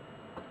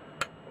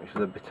 which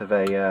is a bit of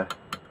a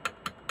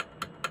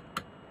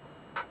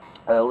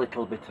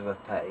little bit of a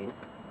pain.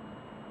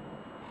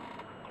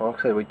 Like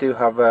I say, we do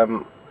have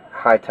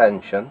high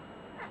tension.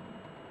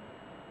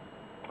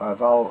 My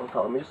valve, in fact,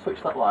 let me just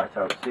switch that light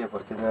out to see if I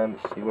can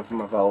see whether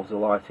my valves are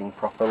lighting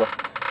properly.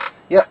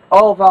 Yeah,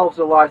 all valves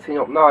are lighting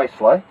up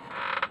nicely,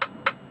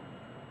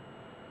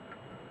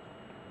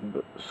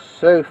 but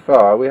so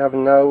far we have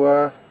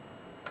no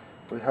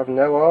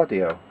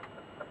audio.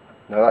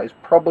 Now that is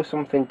probably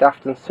something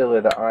daft and silly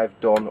that I've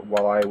done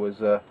while I was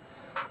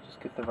just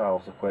give the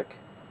valves a quick,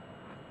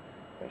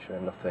 make sure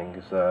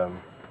nothing's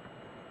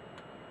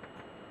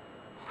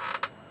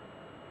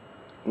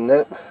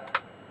nope.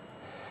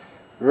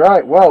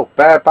 Right, well,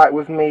 bear back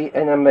with me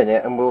in a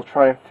minute and we'll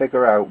try and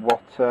figure out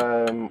what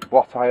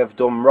I have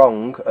done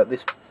wrong at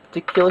this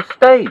particular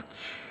stage.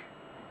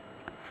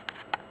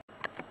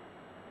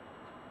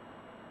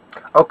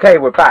 Okay,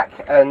 we're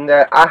back, and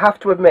I have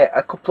to admit,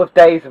 a couple of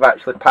days have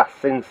actually passed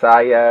since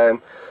I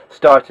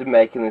started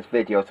making this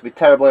video. To be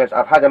terribly honest,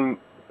 I've had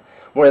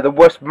one of the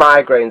worst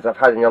migraines I've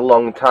had in a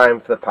long time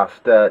for the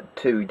past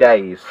 2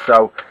 days,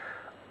 so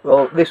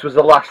well, this was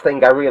the last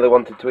thing I really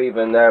wanted to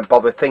even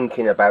bother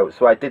thinking about,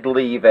 so I did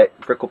leave it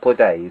for a couple of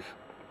days.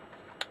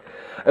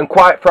 And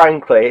quite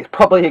frankly, it's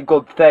probably a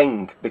good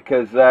thing,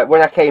 because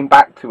when I came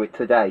back to it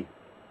today,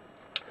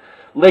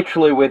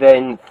 literally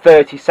within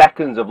 30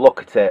 seconds of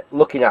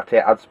looking at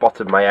it, I'd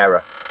spotted my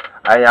error.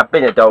 And I've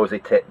been a dozy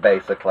tit,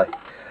 basically.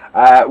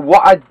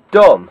 What I'd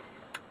done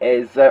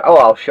is, oh,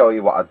 I'll show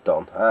you what I'd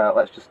done.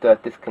 Let's just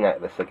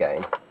disconnect this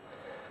again.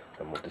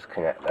 And we'll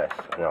disconnect this,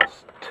 and I'll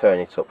turn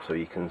it up so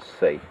you can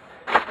see.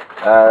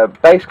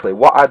 Basically,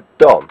 what I'd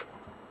done,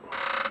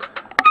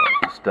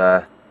 let's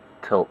just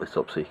tilt this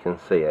up so you can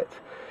see it,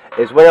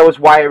 is when I was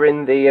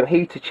wiring the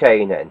heater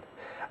chain in,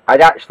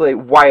 I'd actually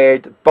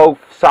wired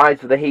both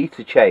sides of the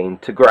heater chain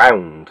to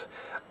ground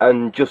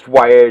and just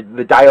wired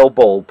the dial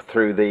bulb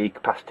through the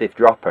capacitive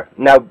dropper.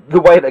 Now,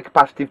 the way the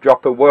capacitive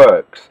dropper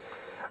works,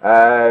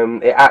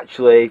 it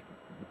actually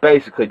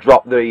basically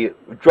dropped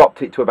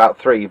it to about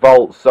 3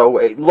 volts, so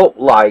it looked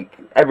like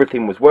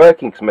everything was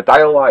working, because my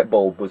dial light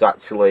bulb was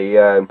actually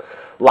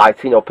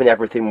lighting up and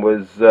everything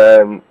was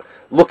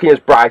looking as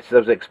bright as I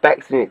was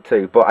expecting it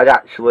to, but I'd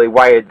actually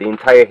wired the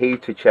entire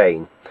heater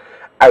chain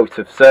out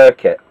of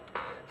circuit.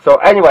 So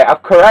anyway,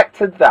 I've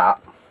corrected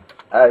that,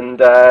 and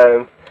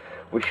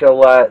we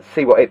shall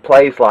see what it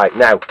plays like.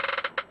 Now,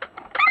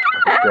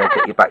 I'll just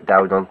get you back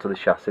down onto the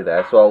chassis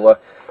there, so I'll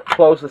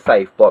close the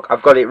safe block.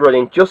 I've got it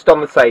running just on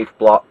the safe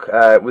block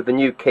with the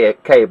new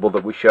cable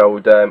that we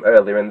showed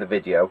earlier in the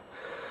video.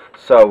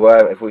 So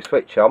if we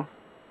switch on,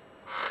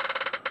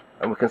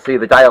 and we can see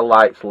the dial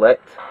lights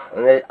lit,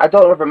 and I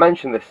don't know if I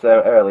mentioned this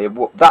earlier,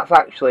 but that's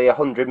actually a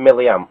 100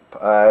 milliamp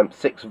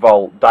 6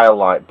 volt dial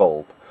light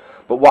bulb.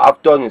 But what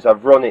I've done is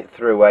I've run it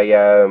through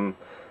a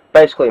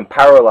basically in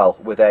parallel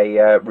with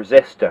a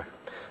resistor.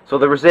 So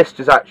the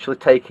resistor is actually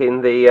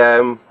taking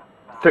the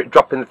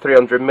dropping the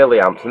 300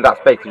 milliamps, and that's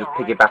basically just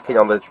piggybacking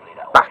on the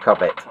back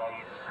of it.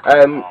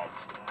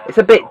 It's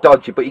a bit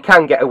dodgy, but you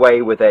can get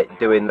away with it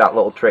doing that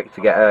little trick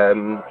to get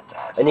an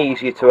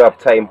easier to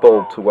obtain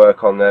bulb to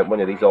work on one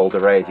of these older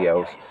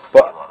radios.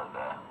 But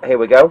here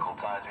we go.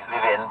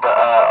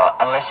 But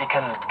unless you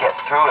can get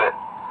through it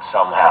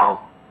somehow,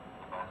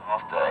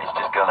 it's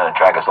just going to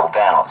drag us all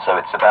down. So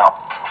it's about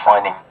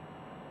finding.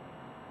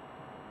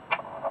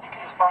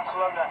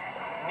 Barcelona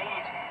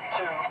need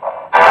to.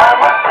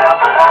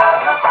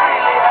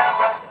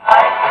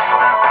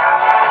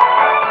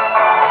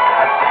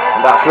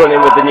 That's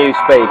running with the new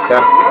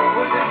speaker,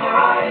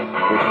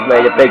 which has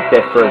made a big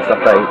difference, I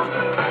think.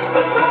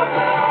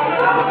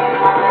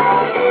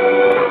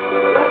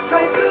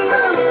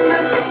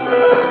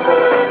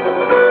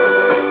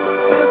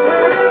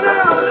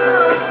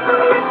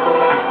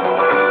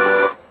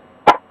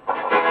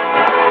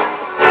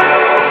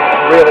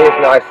 It really is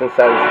nice and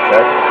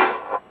sensitive.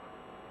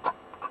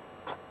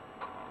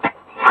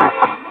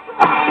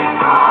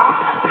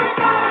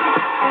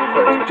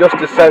 Just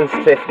as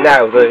sensitive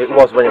now that it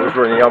was when it was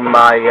running on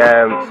my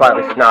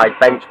slightly snide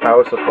bench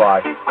power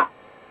supply.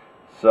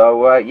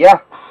 So yeah,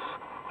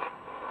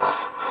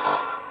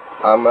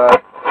 I'm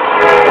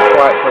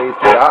quite pleased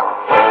with that.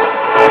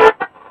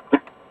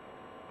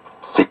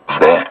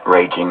 They're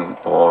raging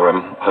or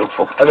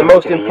hopeful. And the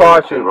most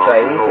important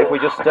thing, if we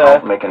just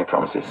make any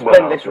promises.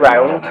 spin this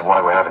round, Why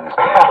we're having this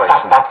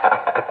conversation.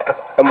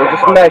 and we'll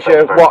just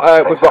measure what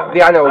we've got,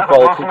 the anode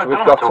voltage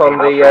we've got on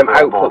the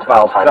output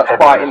valve, because that's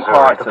quite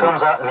important.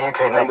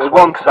 And we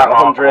want about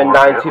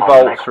 190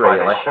 volts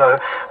really. So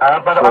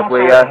if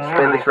we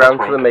spin this round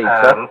to the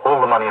meter,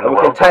 and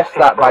we can test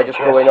that by just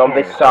going on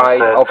this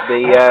side of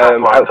the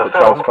output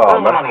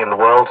transformer,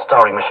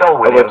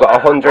 and we've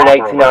got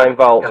 189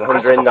 volts,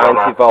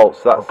 190 volts.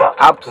 That's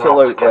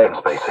absolutely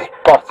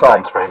spot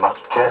on. Thanks very much,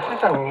 Jess. This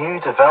is a new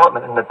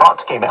development in the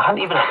butt game. It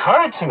hadn't even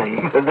occurred to me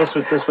that this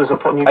was a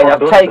new. And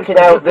I've taken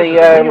out the,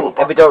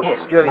 if you don't,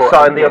 you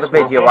saw in the other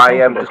video,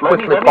 I just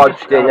quickly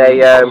bodged in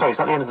a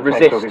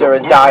resistor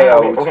and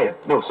diode. Okay,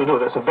 no,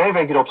 that's a very,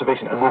 very good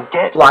observation, and we'll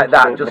get like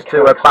that, just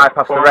to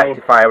bypass the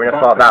rectifier, and I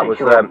thought that was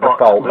the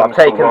fault. But I've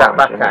taken that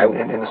back out,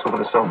 and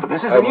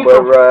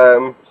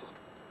we're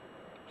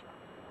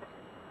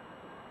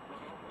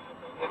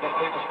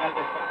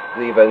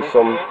even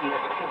some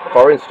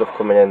foreign stuff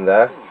coming in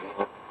there.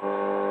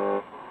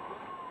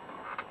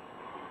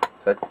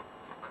 So,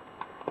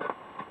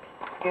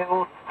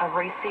 you have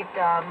received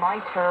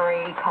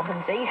monetary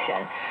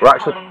compensation. We're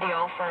actually, The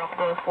offer of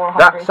the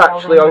that's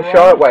actually on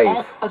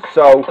shortwave,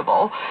 so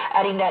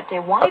adding that they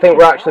I think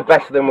we're actually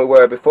better than we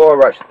were before.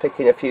 We're actually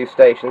picking a few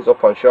stations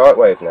up on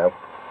shortwave now.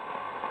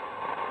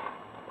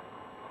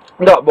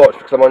 Not much,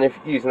 because I'm only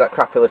using that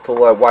crappy little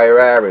wire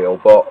aerial,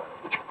 but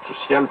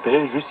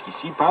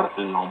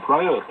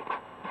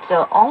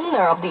the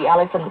owner of the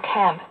elephant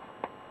camp.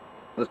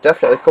 there's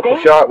definitely a couple of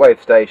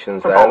shortwave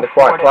stations there, and they're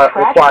quite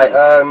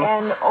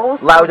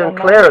loud and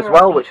clear as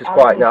well, which is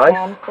quite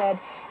nice.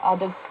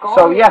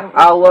 So yeah,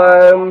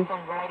 I'll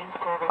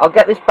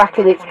get this back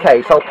in its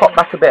case. I'll pop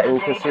back a bit, and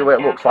you can see what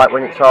it looks like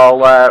when it's all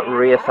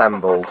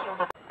reassembled.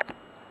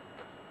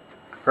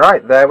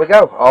 Right, there we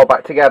go, all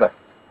back together.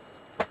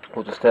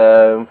 We'll just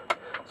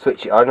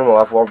switch it on, and we'll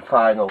have one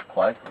final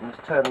play. I'll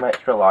just turn the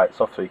extra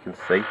lights off so you can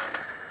see.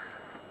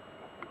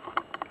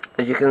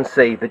 As you can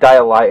see, the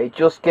dial light, it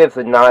just gives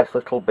a nice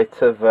little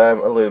bit of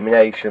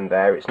illumination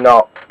there. It's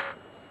not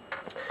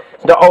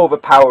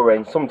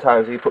overpowering.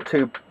 Sometimes if you put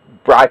too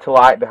bright a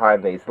light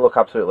behind these, they look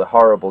absolutely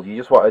horrible. You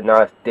just want a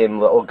nice dim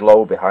little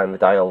glow behind the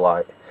dial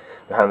light,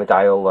 behind the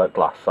dial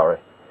glass, sorry.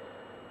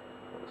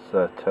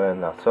 Let's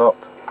turn that up.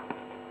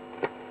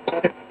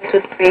 To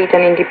create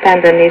an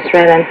independent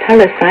Israel and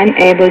Palestine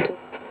able to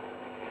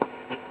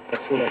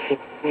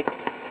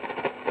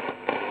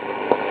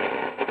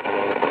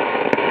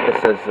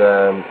This is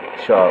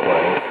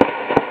shortwave.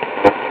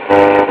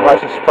 I'm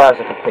actually surprised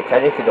I could pick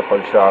anything up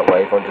on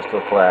shortwave on just a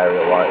little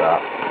area like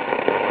that.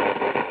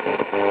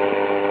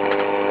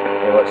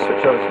 Okay, let's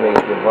switch over to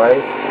medium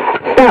wave.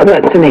 that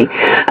works for me.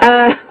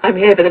 I'm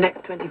here for the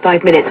next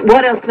 25 minutes.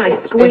 What else can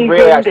I squeeze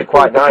really in actually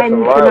before quite nice 10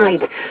 and loud.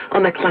 tonight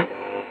on the class?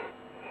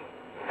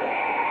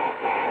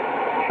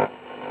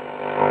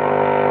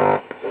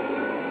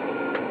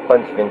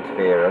 Plenty of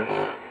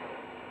interference.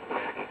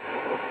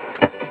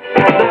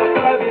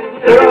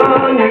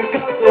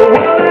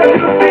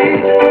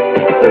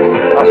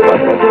 That's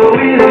quite good.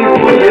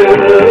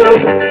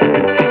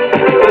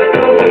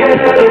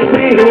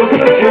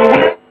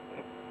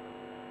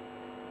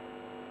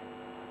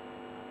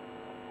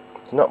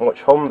 There's not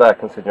much hum there,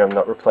 considering I've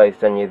not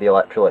replaced any of the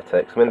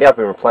electrolytics. I mean, they have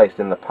been replaced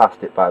in the past,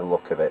 by the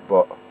look of it,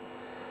 but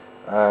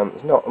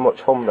there's not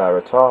much hum there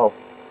at all.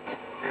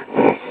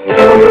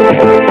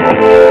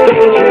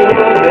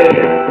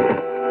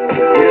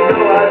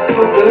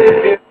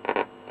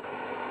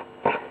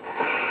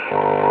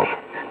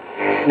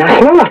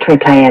 National Lottery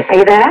players. Are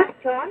you there?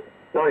 John?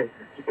 Sorry,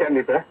 just get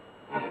me there.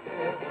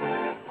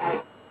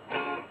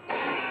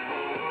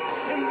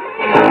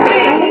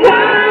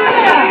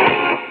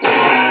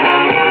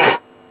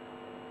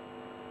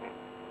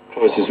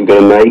 Choices we're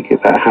going to make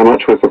about how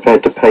much we're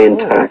prepared to pay in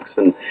tax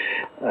and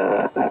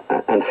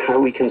how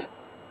we can.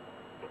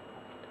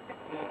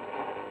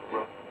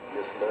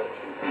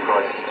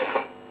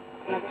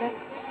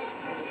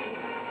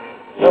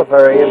 Not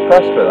very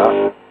impressed with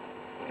that.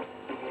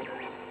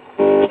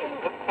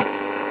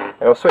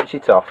 And I'll switch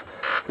it off.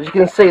 As you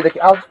can see,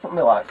 I'll just put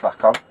my lights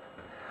back on.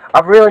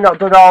 I've really not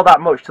done all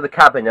that much to the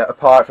cabinet,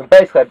 apart from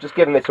basically I've just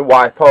given this a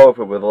wipe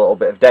over with a little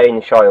bit of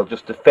Danish oil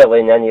just to fill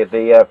in any of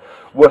the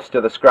worst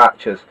of the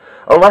scratches.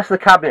 Unless the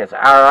cabinets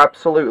are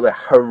absolutely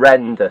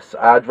horrendous,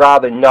 I'd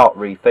rather not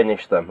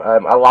refinish them.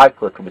 I like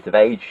a little bit of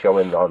age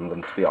showing on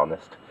them, to be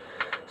honest.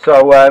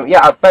 So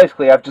yeah,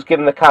 I've just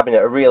given the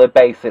cabinet a really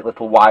basic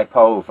little wipe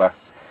over.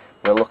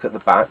 We'll look at the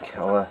back.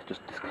 I'll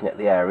just disconnect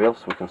the aerial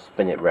so we can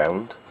spin it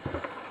round.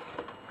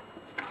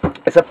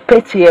 It's a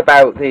pity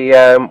about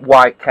the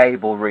white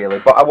cable, really,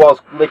 but I was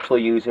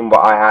literally using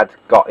what I had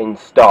got in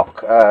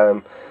stock.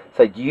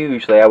 So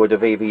usually I would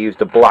have either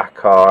used a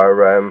black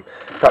or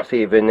perhaps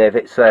even if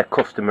it's a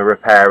customer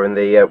repair and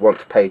they want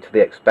to pay to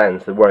the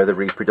expense, one of the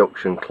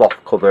reproduction cloth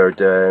covered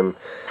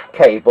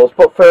cables.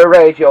 But for a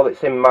radio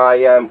that's in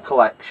my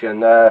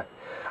collection,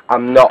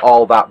 I'm not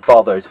all that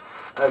bothered.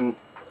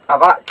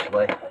 I've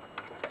actually,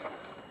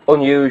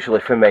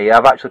 unusually for me,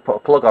 I've actually put a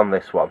plug on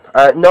this one.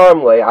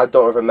 Normally, I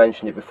don't know if I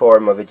mentioned it before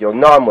in my video,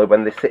 normally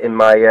when they sit in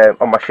my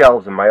on my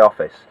shelves in my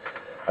office,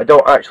 I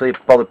don't actually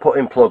bother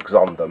putting plugs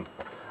on them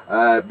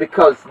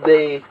because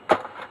they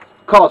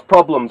cause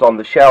problems on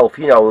the shelf.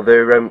 You know,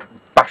 they're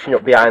bashing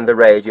up behind the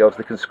radios,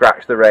 they can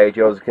scratch the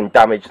radios, they can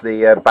damage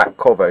the back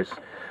covers.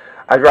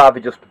 I'd rather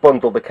just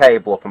bundle the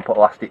cable up and put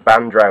elastic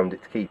band around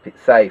it to keep it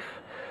safe.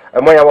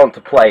 And when I want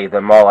to play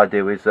them, all I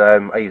do is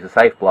I use a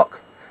safe block.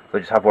 So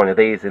I just have one of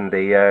these in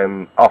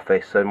the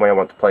office, and when I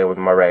want to play with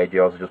my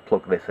radios, I just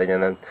plug this in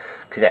and then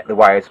connect the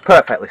wires.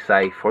 Perfectly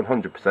safe,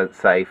 100%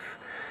 safe.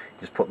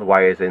 Just put the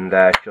wires in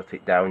there, shut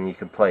it down, and you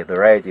can play the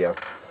radio.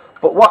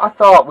 But what I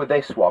thought with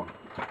this one,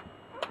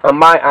 I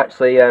might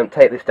actually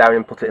take this down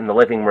and put it in the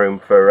living room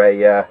for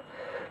a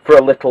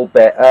little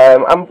bit.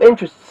 I'm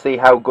interested to see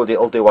how good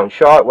it'll do on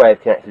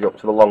shortwave connected up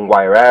to the long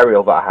wire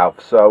aerial that I have.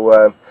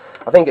 So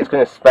I think it's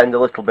going to spend a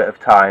little bit of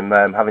time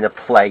having a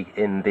play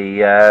in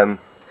the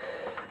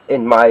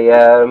in my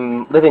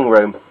living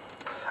room.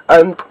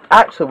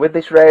 Actually, with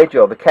this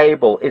radio, the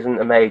cable isn't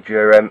a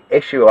major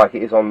issue like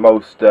it is on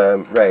most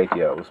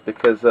radios,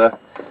 because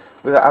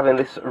without having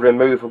this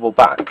removable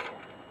back,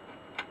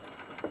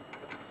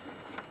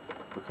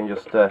 we can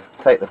just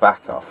take the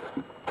back off,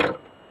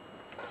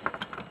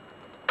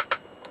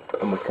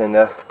 and we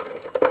can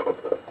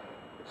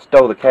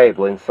stow the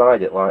cable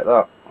inside it like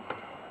that.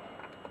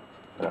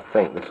 And I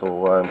think this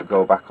will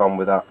go back on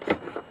with that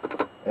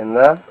in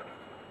there.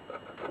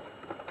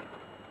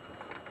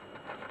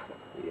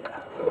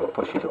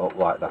 Push it up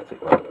like that,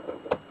 it will.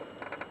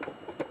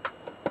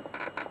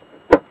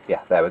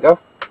 Yeah, there we go.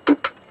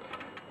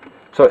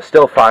 So it's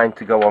still fine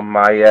to go on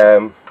my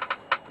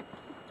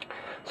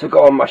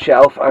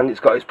shelf, and it's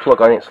got its plug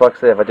on it. So like I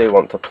say, if I do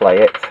want to play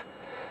it,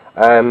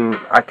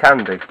 I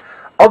can do.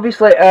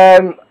 Obviously, like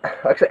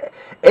I say,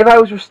 if I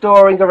was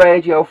restoring a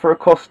radio for a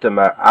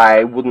customer,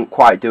 I wouldn't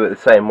quite do it the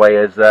same way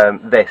as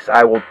this.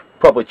 I will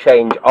probably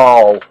change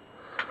all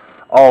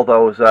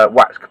those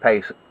wax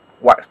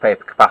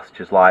paper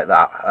capacitors like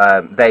that.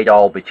 They'd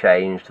all be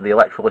changed. The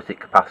electrolytic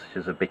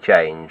capacitors would be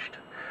changed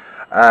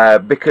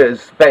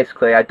because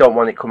basically I don't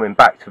want it coming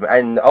back to me,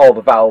 and all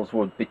the valves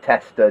would be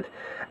tested.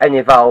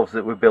 Any valves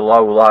that were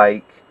below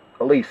like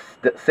at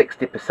least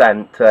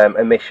 60%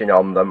 emission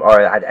on them, or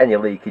had any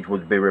leakage,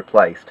 would be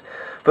replaced.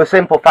 For the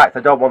simple fact,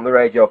 I don't want the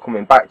radio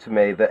coming back to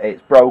me that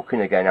it's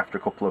broken again after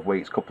a couple of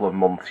weeks, couple of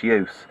months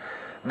use.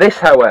 This,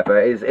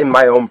 however, is in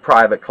my own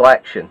private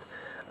collection.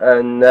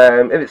 And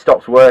if it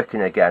stops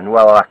working again,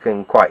 well, I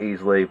can quite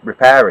easily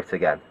repair it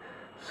again.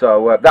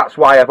 So that's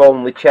why I've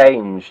only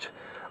changed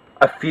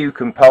a few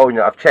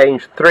components. I've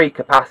changed 3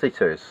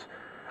 capacitors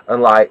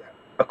and like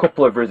a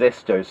couple of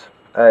resistors,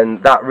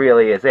 and that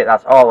really is it.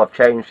 That's all I've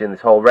changed in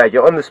this whole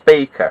radio. And the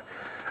speaker.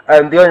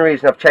 And the only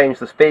reason I've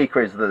changed the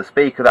speaker is that the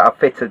speaker that I've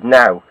fitted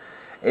now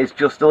is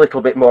just a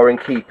little bit more in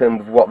keeping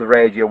with what the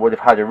radio would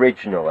have had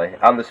originally.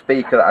 And the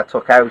speaker that I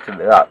took out of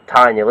that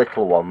tiny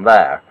little one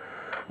there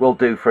will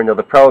do for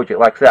another project.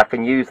 Like I said, I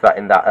can use that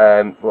in that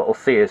little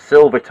Sears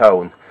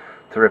Silvertone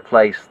to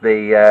replace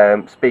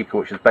the speaker,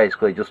 which is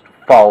basically just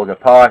fallen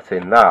apart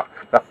in that.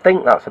 I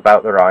think that's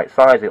about the right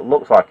size. It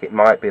looks like it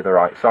might be the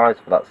right size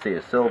for that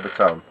Sears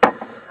Silvertone.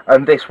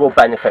 And this will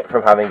benefit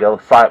from having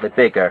a slightly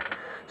bigger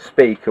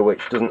speaker,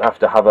 which doesn't have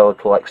to have a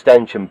little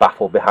extension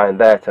baffle behind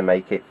there to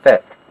make it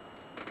fit.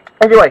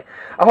 Anyway,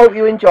 I hope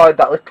you enjoyed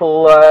that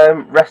little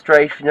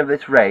restoration of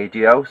this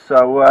radio.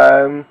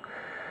 So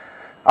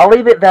I'll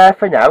leave it there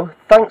for now.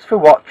 Thanks for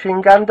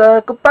watching, and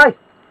goodbye.